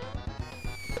case...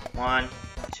 1,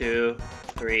 2,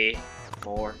 3,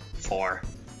 4, 4.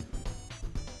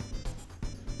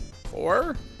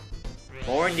 4?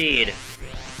 4 indeed.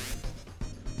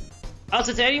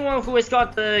 Also, to anyone who has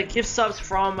got the gift subs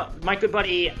from my good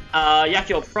buddy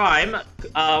Yakio Prime,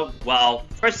 well,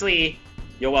 firstly,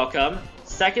 you're welcome.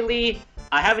 Secondly,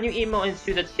 I have a new emote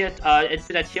into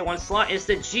that tier 1 slot. It's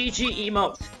the GG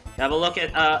emote. Have a look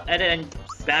at it and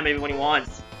spam it when you want.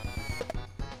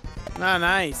 Ah,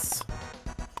 nice.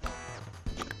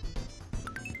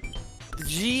 The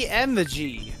G and the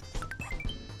G.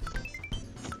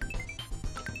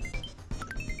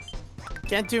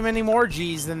 Can't do many more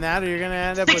G's than that, or you're gonna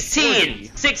end up 16!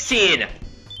 with 16!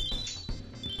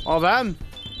 Well then.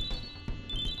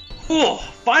 Whew,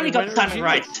 finally got the timing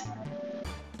right.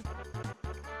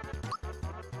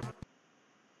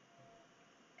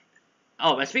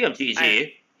 Oh, and speaking of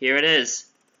GG, here it is.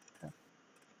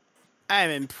 I'm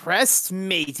impressed,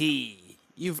 matey.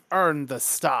 You've earned the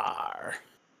star.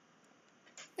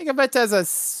 Think of it as a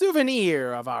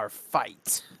souvenir of our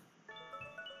fight.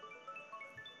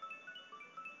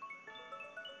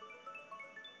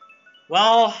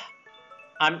 Well,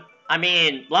 I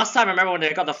mean, last time I remember when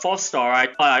I got the 4th star, I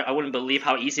thought I wouldn't believe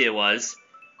how easy it was.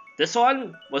 This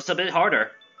one was a bit harder.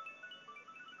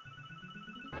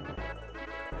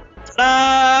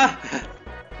 Ta-da!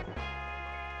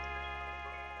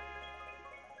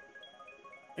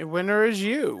 The winner is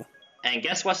you. And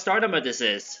guess what star number this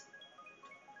is?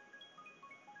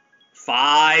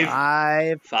 5.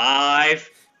 5. 5.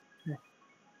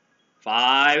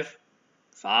 5.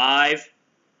 5.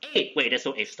 8. Wait, that's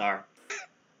no 8th star.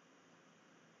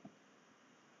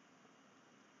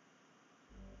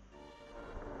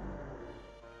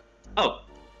 Oh.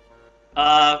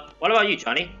 What about you,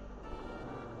 Johnny?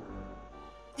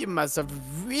 You must have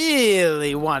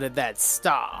really wanted that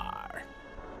star.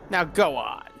 Now go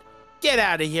on. Get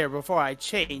out of here before I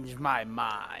change my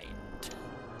mind.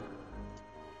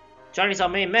 Johnny's our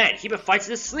main man. He fights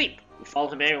in his sleep. We follow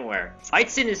him everywhere.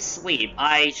 Fights in his sleep.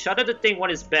 I shudder to think what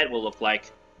his bed will look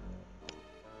like.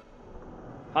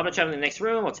 Hop and travel in the next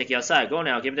room. I'll take you outside. Go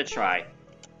now. Give it a try.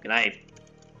 Good night.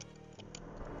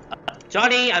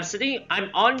 Johnny, I'm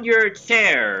on your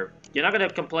chair. You're not gonna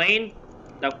complain?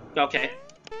 No, okay.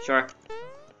 Sure.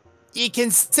 You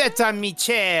can sit on me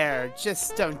chair.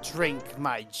 Just don't drink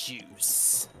my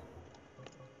juice.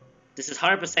 This is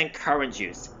 100% currant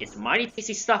juice. It's mighty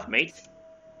tasty stuff, mate.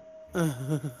 Glad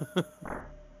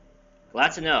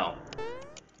to know.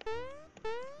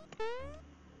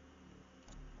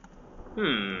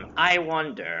 I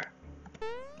wonder.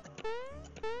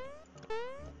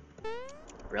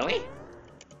 Really?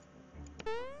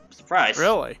 I'm surprised.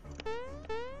 Really?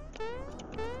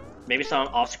 Maybe some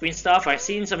off-screen stuff? I've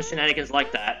seen some shenanigans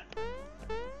like that.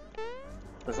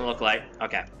 Doesn't look like.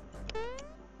 Okay.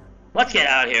 Let's get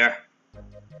out of here.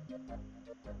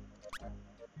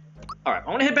 Alright, I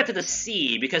want to head back to the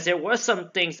sea because there were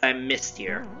some things I missed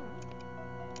here.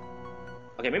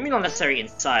 Okay, maybe not necessarily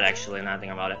inside actually, now I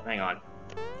think about it. Hang on.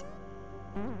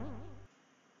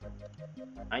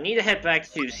 I need to head back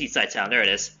to Seaside Town. There it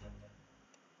is.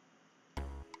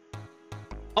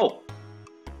 Oh!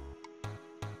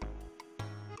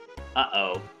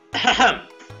 Uh-oh.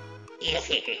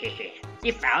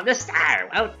 You found the star!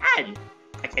 Well done!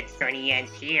 But the journey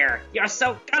ends here. You're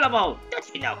so gullible!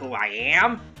 Don't you know who I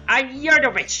am? I'm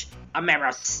Yerdovich, a member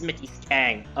of Smithy's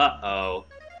gang. Uh-oh.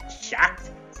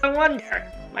 Shocked? No wonder.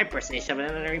 My impersonation of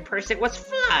an ordinary person was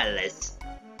flawless.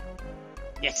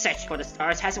 Your search for the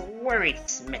stars has worried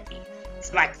Smithy.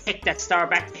 So I take that star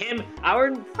back to him,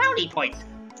 our brownie points.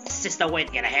 This is the way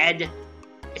to get ahead.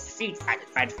 It's a few times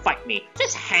to try and fight me.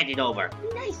 Just hand it over.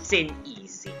 Nice and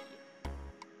easy.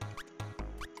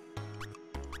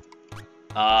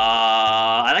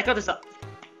 I like how this...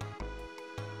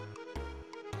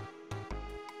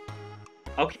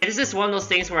 Okay, this is one of those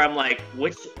things where I'm like,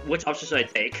 which option should I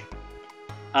take?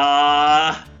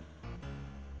 I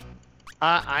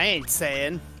ain't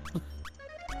saying.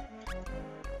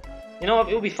 You know what?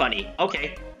 It would be funny.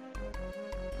 Okay.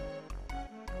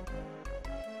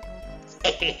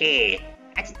 Hey,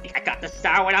 I think I got the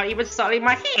star without even soiling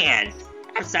my hands.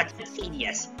 I'm such a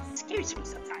genius. It scares me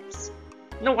sometimes.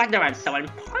 No wonder I'm so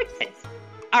important.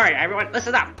 Alright, everyone,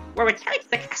 listen up. We're returning to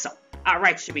the castle.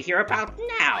 Alright, should we hear about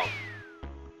now?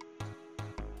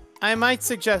 I might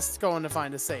suggest going to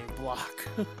find a save block.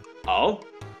 Oh?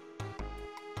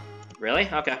 Really?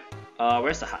 Okay.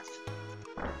 Where's the hut?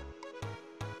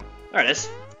 There it is.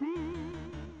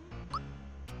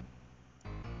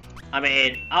 I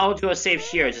mean, I'll do a save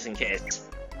here just in case.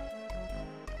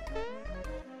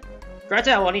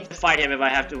 Granted, I will need to fight him if I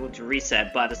have to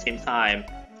reset, but at the same time.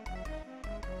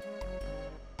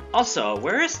 Also,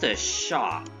 where is the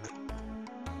shop?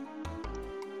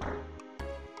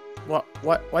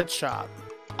 What shop?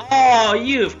 Oh,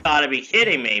 you've got to be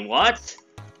kidding me! What?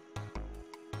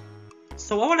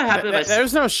 So what would have happened if I?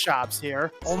 There's no shops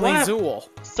here. Only Zool.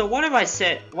 So what if I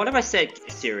said? What if I said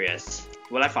serious?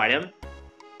 Will I fight him?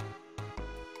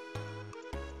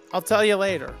 I'll tell you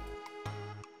later.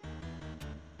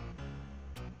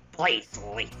 Please.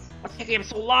 What's taking him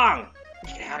so long?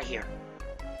 Let's get out of here.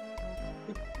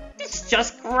 This is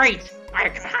just great. I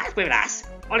can hide with us.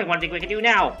 Only one thing we can do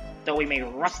now, though we may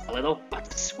rust a little,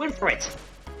 but swim for it.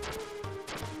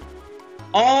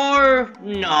 Or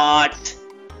not.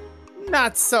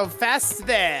 Not so fast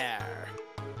there.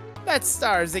 That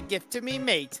star is a gift to me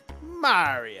mate,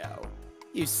 Mario.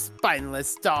 You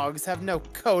spineless dogs have no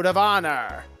code of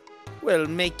honor. We'll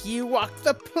make you walk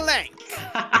the plank.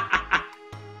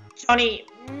 Johnny,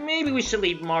 maybe we should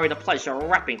leave Mario the pleasure of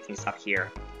wrapping things up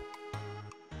here.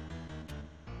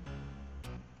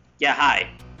 Yeah, hi.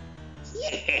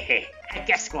 Yeah, I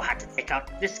guess we'll have to take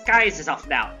out disguises off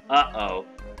now. Uh-oh.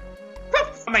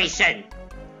 Group formation!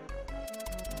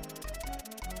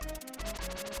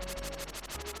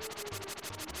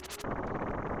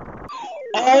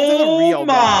 Oh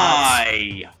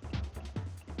my!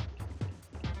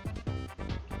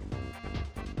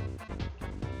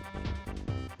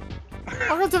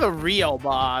 Welcome to the real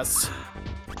boss.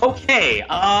 Okay,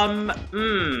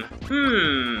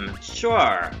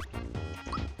 sure.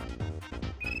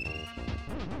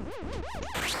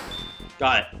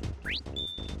 Got it.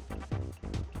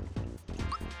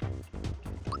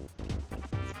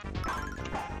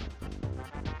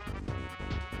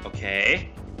 Okay,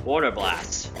 water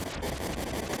blast.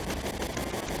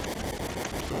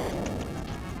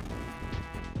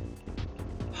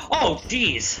 Oh,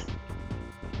 jeez.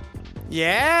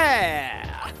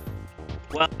 Yeah.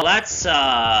 Well, that's,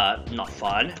 not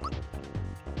fun.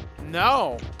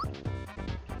 No.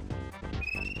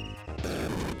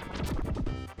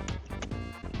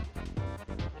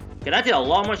 Okay, that did a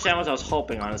lot more damage than I was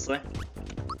hoping, honestly.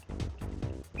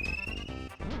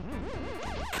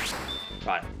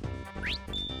 Right.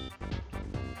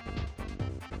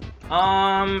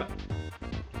 I'm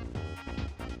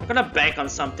gonna bank on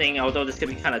something, although this could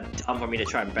be kind of dumb for me to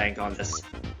try and bank on this.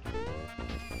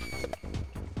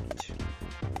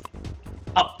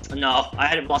 Oh, no, I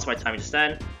had lost my time just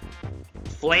then.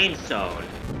 Flame Stone.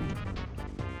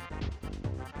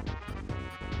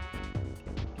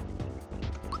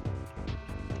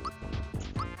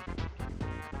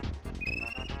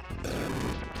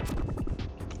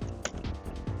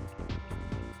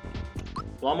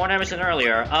 A lot more damage than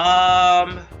earlier.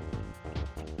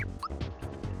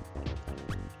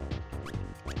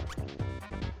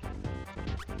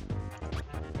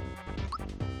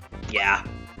 Yeah.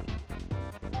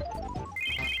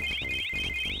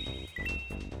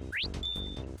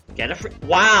 Get a free—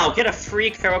 wow, get a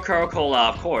free Coca-Cola,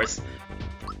 of course.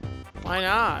 Why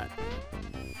not?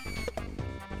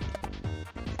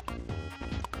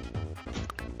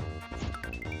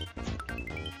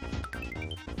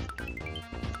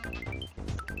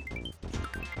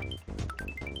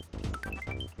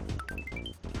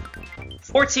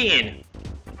 $14.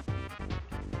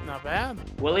 Not bad.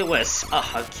 Willy Wisp.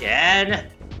 Again?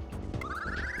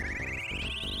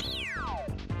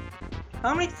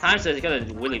 How many times is it gonna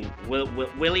Willy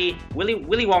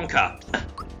Wonka?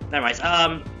 Never mind.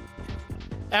 How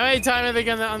many times are they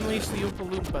gonna unleash the Oompa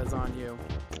Loompas on you?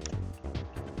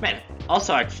 Man,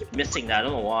 also I keep missing that, I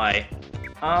don't know why.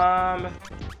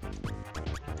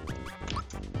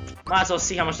 Might as well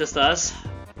see how much this does.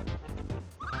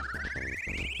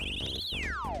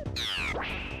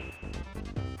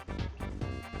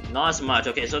 Not as much.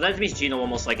 Okay, so that means Gino will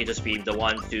most likely just be the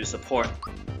one to support.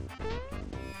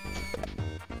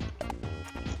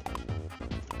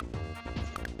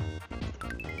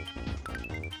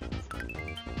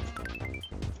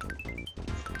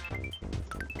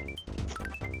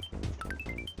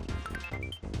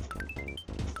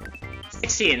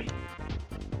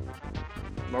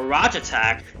 Mirage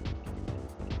attack?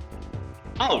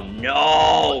 Oh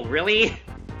no, really?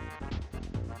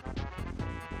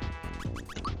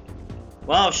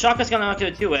 Well, Shaka's not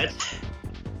gonna do it.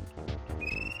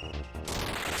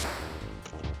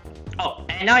 Oh,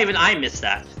 and now even I missed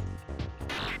that.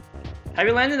 Have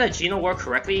you landed that Geno work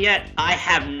correctly yet? I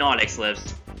have not,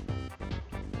 X-Lives.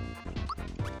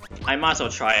 I might as well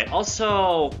try it.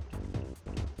 Also...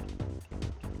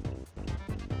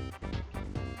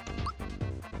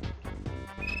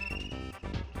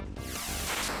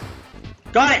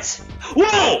 got it!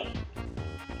 Whoa!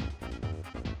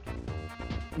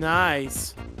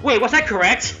 Nice. Wait, was that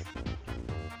correct?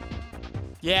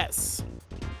 Yes.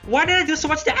 Why did I do so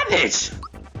much damage?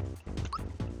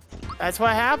 That's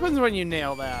what happens when you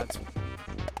nail that.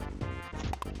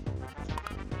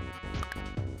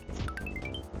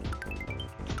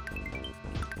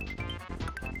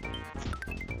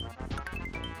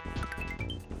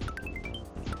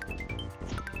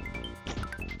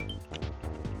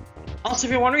 Also,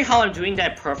 if you're wondering how I'm doing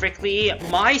that perfectly,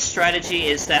 my strategy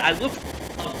is that I look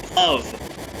above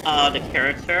the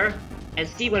character and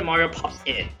see when Mario pops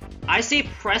in. I say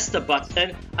press the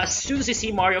button as soon as you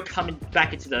see Mario coming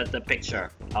back into the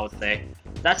picture, I would say.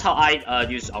 That's how I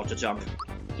use Ultra Jump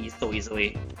so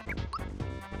easily.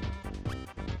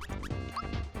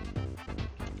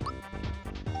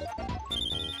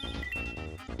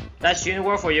 That's Junior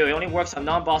World for you. It only works on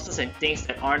non-bosses and things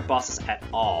that aren't bosses at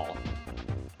all.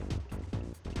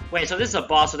 Wait, so this is a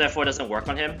boss, so therefore it doesn't work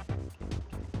on him?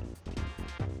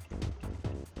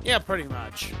 Yeah, pretty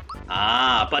much.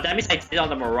 Ah, but that means I did it on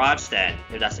the Mirage then,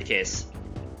 if that's the case.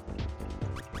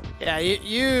 Yeah,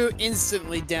 you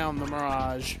instantly down the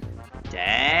Mirage.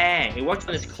 Dang, it worked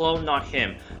on his clone, not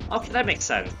him. Okay, that makes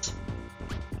sense.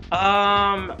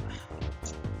 I'm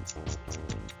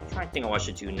trying to think of what I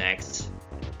should do next.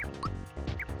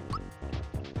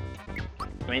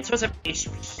 I mean, in terms of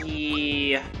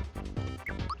HP...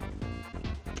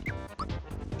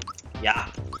 Yeah.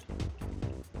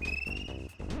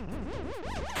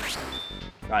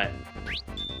 Got it.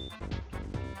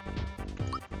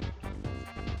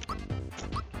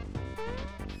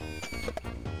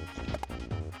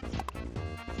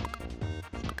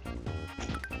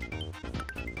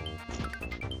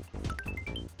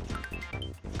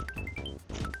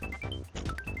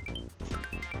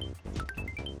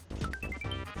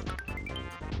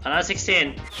 Another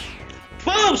 16.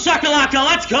 Boom! Shakalaka,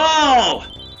 let's go!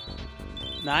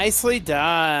 Nicely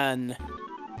done.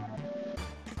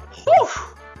 Whew.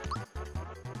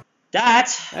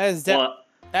 That is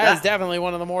definitely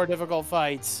one of the more difficult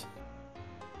fights.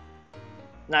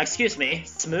 Now, excuse me.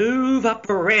 Smooth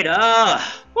operator!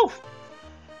 Whew.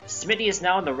 Smitty is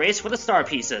now in the race for the star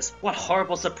pieces. What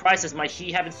horrible surprises might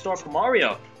he have in store for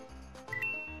Mario?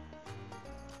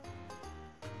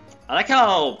 I like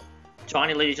how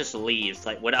Johnny literally just leaves,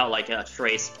 like, without, like, a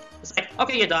trace. It's like,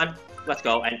 okay, you're done. Let's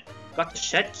go. And got the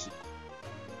shed key.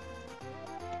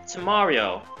 To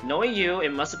Mario, knowing you, it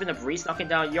must have been a breeze knocking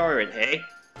down Yorin, hey?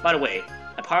 By the way,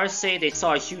 my pirates say they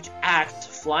saw a huge axe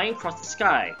flying across the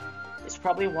sky. It's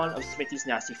probably one of Smitty's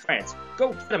nasty friends.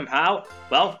 Go get him, pal!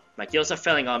 Well, my gills are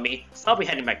failing on me, so I'll be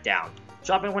heading back down.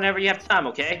 Drop in whenever you have time,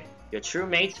 okay? Your true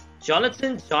mate,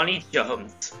 Jonathan Johnny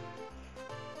Jones.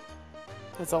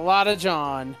 That's a lot of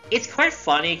John. It's quite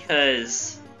funny,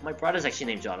 because my brother's actually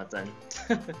named Jonathan.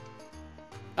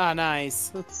 Ah,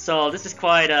 nice. So this is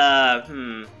quite,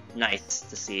 nice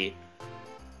to see.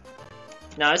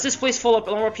 Now, is this place full of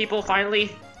more people,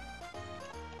 finally?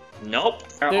 Nope,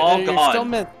 they're all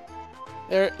gone.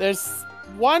 There's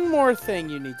one more thing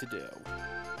you need to do.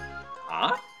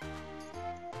 Huh?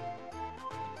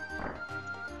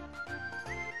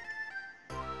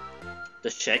 The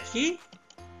shed key?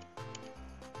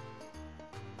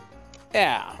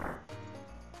 Yeah.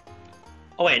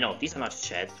 Oh wait, no, these are not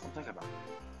sheds. What am I talking about?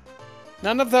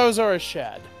 None of those are a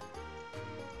shed.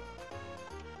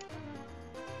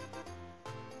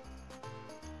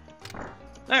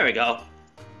 There we go.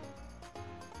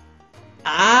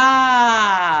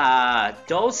 Ah,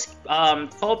 those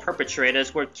toll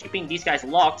perpetrators were keeping these guys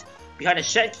locked behind a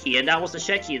shed key, and that was the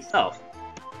shed key itself.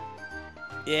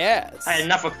 Yes. I had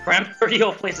enough of cramped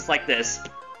video places like this.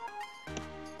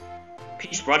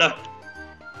 Peace, brother.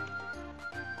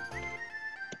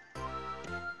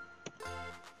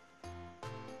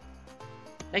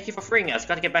 Thank you for freeing us.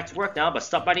 Got to get back to work now, but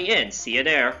stop by the inn. See you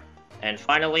there. And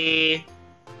finally...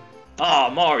 Ah,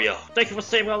 Mario. Thank you for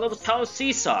saving our little town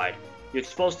Seaside. You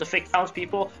exposed the fake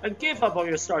townspeople and gave up on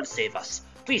your star to save us.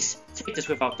 Please, take this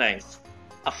without thanks.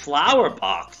 A flower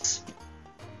box.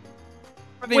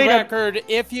 For the record,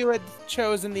 if you had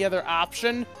chosen the other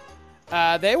option,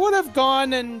 they would have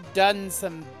gone and done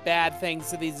some bad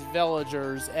things to these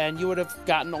villagers, and you would have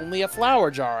gotten only a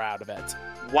flower jar out of it.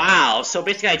 Wow, so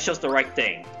basically I chose the right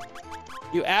thing.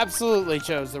 You absolutely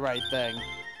chose the right thing.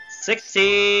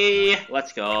 60!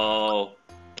 Let's go.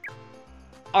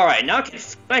 Alright, now can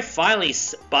I finally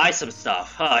buy some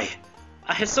stuff? I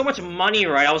have so much money,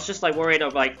 right? I was just like worried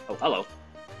of like... Oh, hello.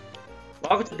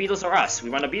 Welcome to Beetles or Us. We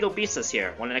run a Beetle Beastas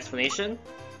here. Want an explanation?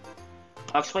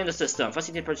 I'll explain the system. First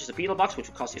you need to purchase a Beetle Box, which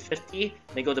will cost you 50.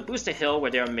 Then go to Booster Hill,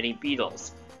 where there are many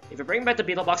beetles. If you bring back the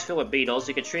Beetle Box filled with beetles,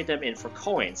 you can trade them in for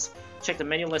coins. Check the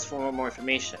menu list for more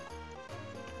information.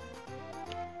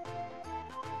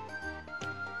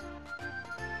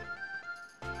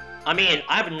 I mean,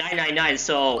 I have 999,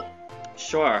 so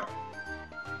sure.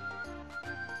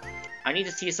 I need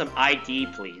to see some ID,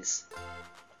 please.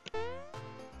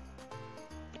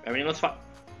 Everything looks fine.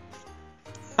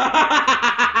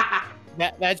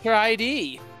 That's your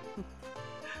ID.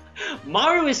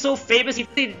 Mario is so famous, he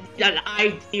didn't need an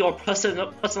ID or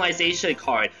personalization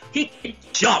card. He can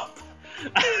jump!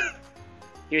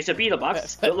 Here's your beetle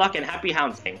box. Good luck and happy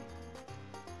hunting.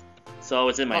 So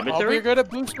it's in my inventory? Hope you're good at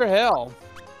Booster Hill.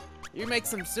 You make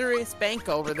some serious bank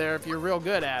over there if you're real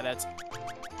good at it.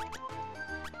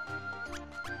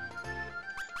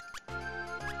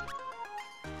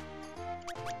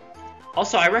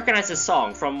 Also, I recognize this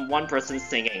song from one person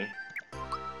singing.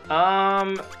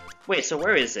 Wait, so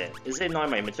where is it? Is it not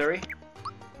in my inventory?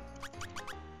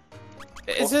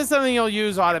 Is this something you'll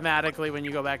use automatically when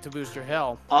you go back to Booster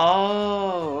Hill?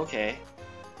 Oh, okay.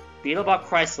 Beetlebot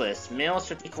price list. Males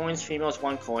 50 coins, females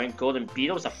 1 coin. Golden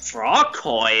Beetle's a frog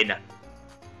coin!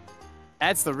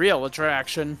 That's the real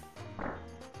attraction.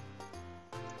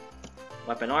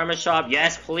 Weapon armor shop.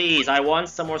 Yes, please. I want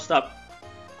some more stuff.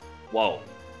 Whoa.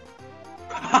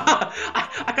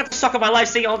 I got the shock of my life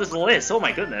seeing all this list. Oh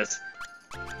my goodness.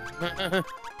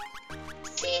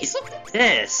 Jeez, look at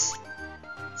this.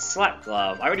 Slap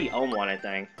glove. I already own one, I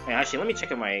think. Hey, actually, let me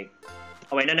check on my...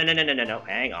 Oh wait, no.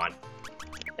 Hang on.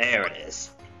 There it is.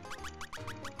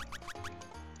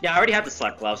 Yeah, I already have the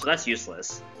slap glove, so that's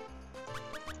useless.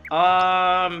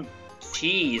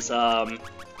 Jeez, I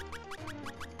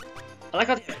like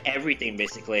how they have everything,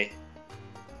 basically.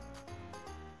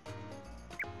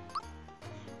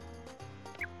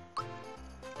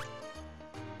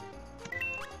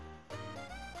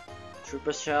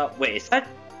 Trooper shell. Wait, is that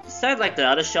like the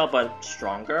other shell but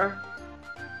stronger?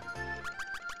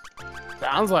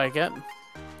 Sounds like it.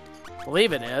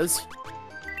 Believe it is.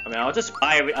 I mean, I'll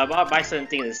buy certain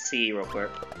things to see real quick.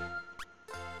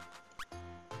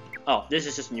 Oh, this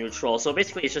is just neutral, so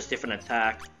basically it's just different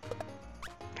attack.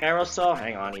 Parasol?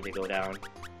 Hang on, I need to go down.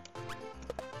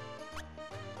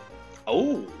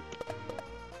 Oh!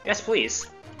 Yes, please.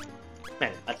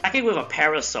 Man, attacking with a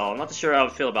parasol, I'm not sure how I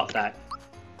would feel about that.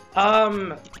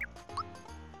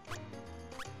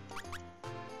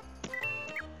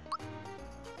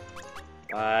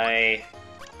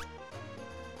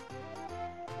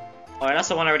 Oh, that's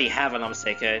the one I already have, and I'm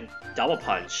mistaken. Double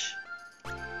punch.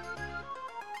 I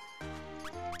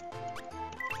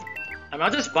mean,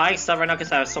 I'm just buying stuff right now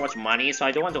because I have so much money, so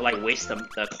I don't want to like waste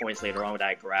the coins later on that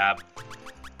I grab.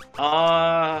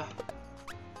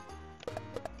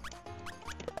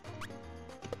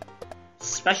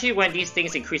 Especially when these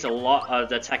things increase a lot,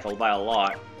 the attack by a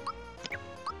lot.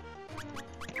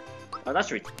 Oh,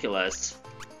 that's ridiculous.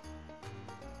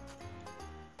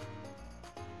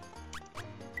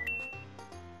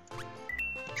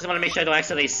 Just want to make sure I don't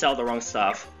accidentally sell the wrong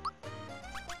stuff.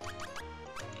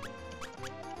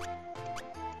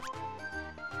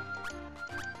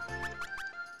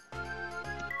 I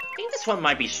think this one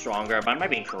might be stronger, but I might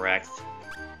be incorrect.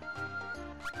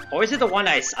 Or is it the one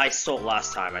I sold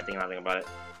last time? I think I'm thinking about it.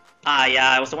 Ah,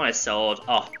 yeah, it was the one I sold.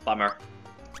 Oh, bummer.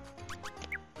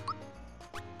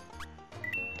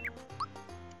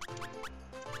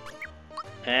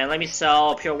 And let me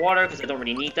sell pure water, because I don't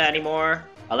really need that anymore.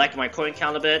 I like my coin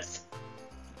count a bit.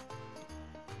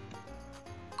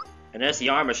 And there's the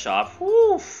armor shop.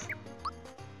 Woo!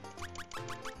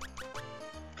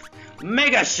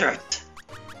 Mega shirt!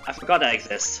 I forgot that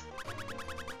exists.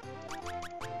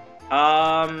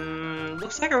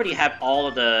 Looks like I already have all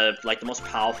of the, like, the most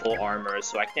powerful armors,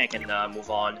 so I think I can, move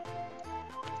on.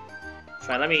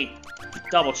 Fine, let me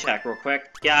double check real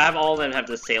quick. Yeah, I have all of them have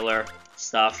the sailor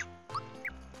stuff.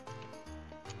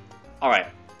 Alright,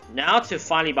 now to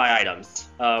finally buy items.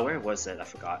 Where was it? I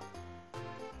forgot.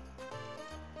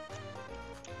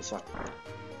 This one.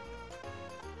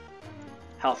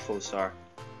 Health food star.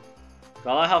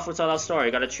 Got a lot of health food star in that store.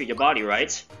 You gotta treat your body,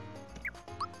 right?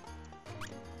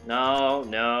 No,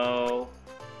 no.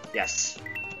 Yes.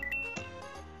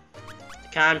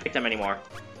 Can't pick them anymore.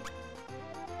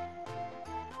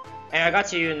 Hey, I got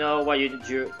to know what you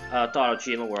thought of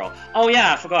Dream World. Oh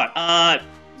yeah, I forgot.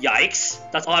 Yikes.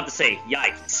 That's all I have to say.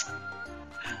 Yikes.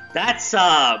 That's,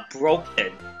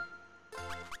 broken.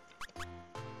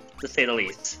 To say the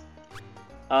least.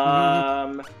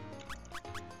 Yeah,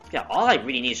 all I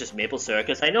really need is just maple syrup,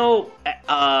 because I know,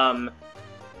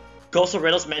 Ghost of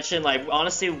Riddles mentioned, like,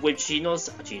 honestly, with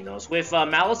with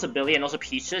Mallow's ability and also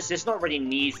Peaches, there's not really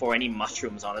need for any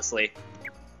mushrooms, honestly.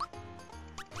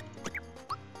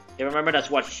 Yeah, remember that's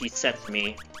what she said to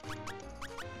me.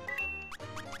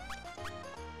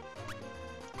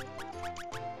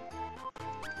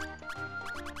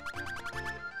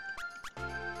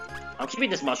 I'm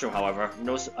keeping this mushroom, however.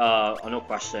 No, no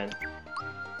question.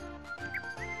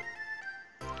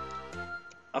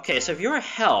 Okay, so if you're a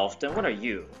health, then what are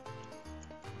you?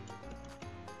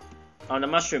 On the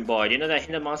mushroom boy, do you know that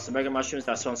hidden monster mega mushrooms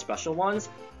that some special ones?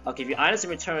 I'll give you items in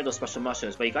return for those special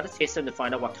mushrooms, but you gotta taste them to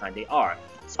find out what kind they are.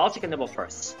 So I'll take a nibble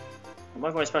first. I'm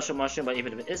going for a special mushroom, but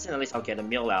even if it isn't, at least I'll get a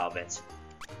meal out of it.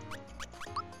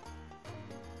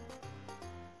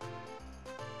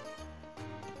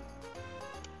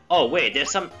 Oh wait, there's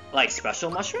some, like,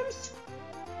 special mushrooms?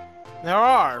 There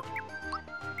are.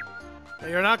 But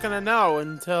you're not gonna know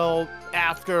until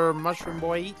after Mushroom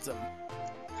Boy eats them.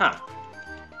 Huh.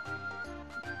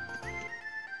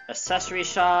 Accessory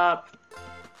shop.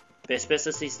 Best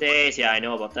business these days. Yeah, I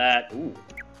know about that. Ooh.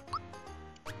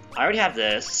 I already have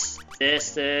this.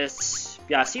 This.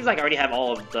 Yeah, it seems like I already have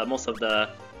all of the, most of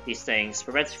these things.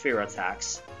 Prevents fear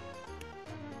attacks.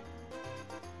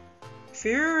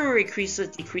 Fear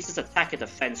decreases attack and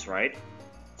defense, right?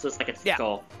 So it's like a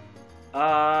tickle.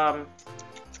 Yeah.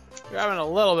 You're having a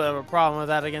little bit of a problem with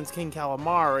that against King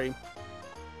Calamari.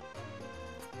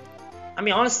 I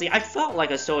mean, honestly, I felt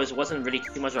like it wasn't really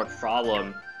too much of a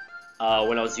problem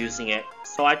when I was using it.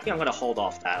 So I think I'm gonna hold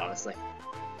off that, honestly.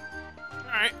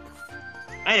 Alright.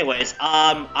 Anyways,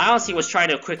 I honestly was trying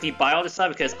to quickly buy all this stuff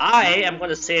because I am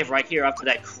gonna save right here after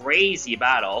that crazy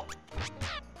battle.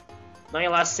 Not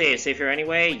your last save. Save here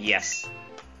anyway? Yes.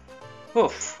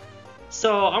 Oof.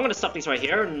 So, I'm gonna stop things right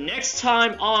here. Next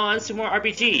time on Super Mario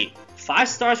RPG. 5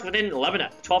 stars within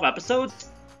 12 episodes?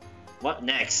 What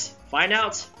next? Find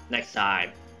out next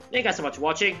time. Thank you guys so much for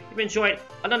watching. If you enjoyed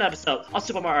another episode of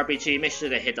Super Mario RPG, make sure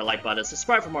to hit the like button,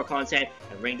 subscribe for more content,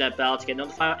 and ring that bell to get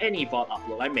notified of any vault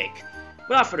upload I make.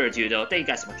 Without further ado though, thank you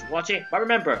guys so much for watching. But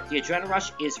remember, the adrenaline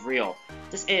rush is real.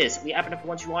 This is the Epic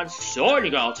 121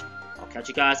 signing out. I'll catch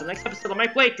you guys on the next episode of my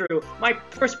playthrough, my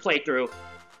first playthrough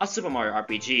of Super Mario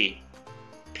RPG.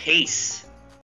 Peace.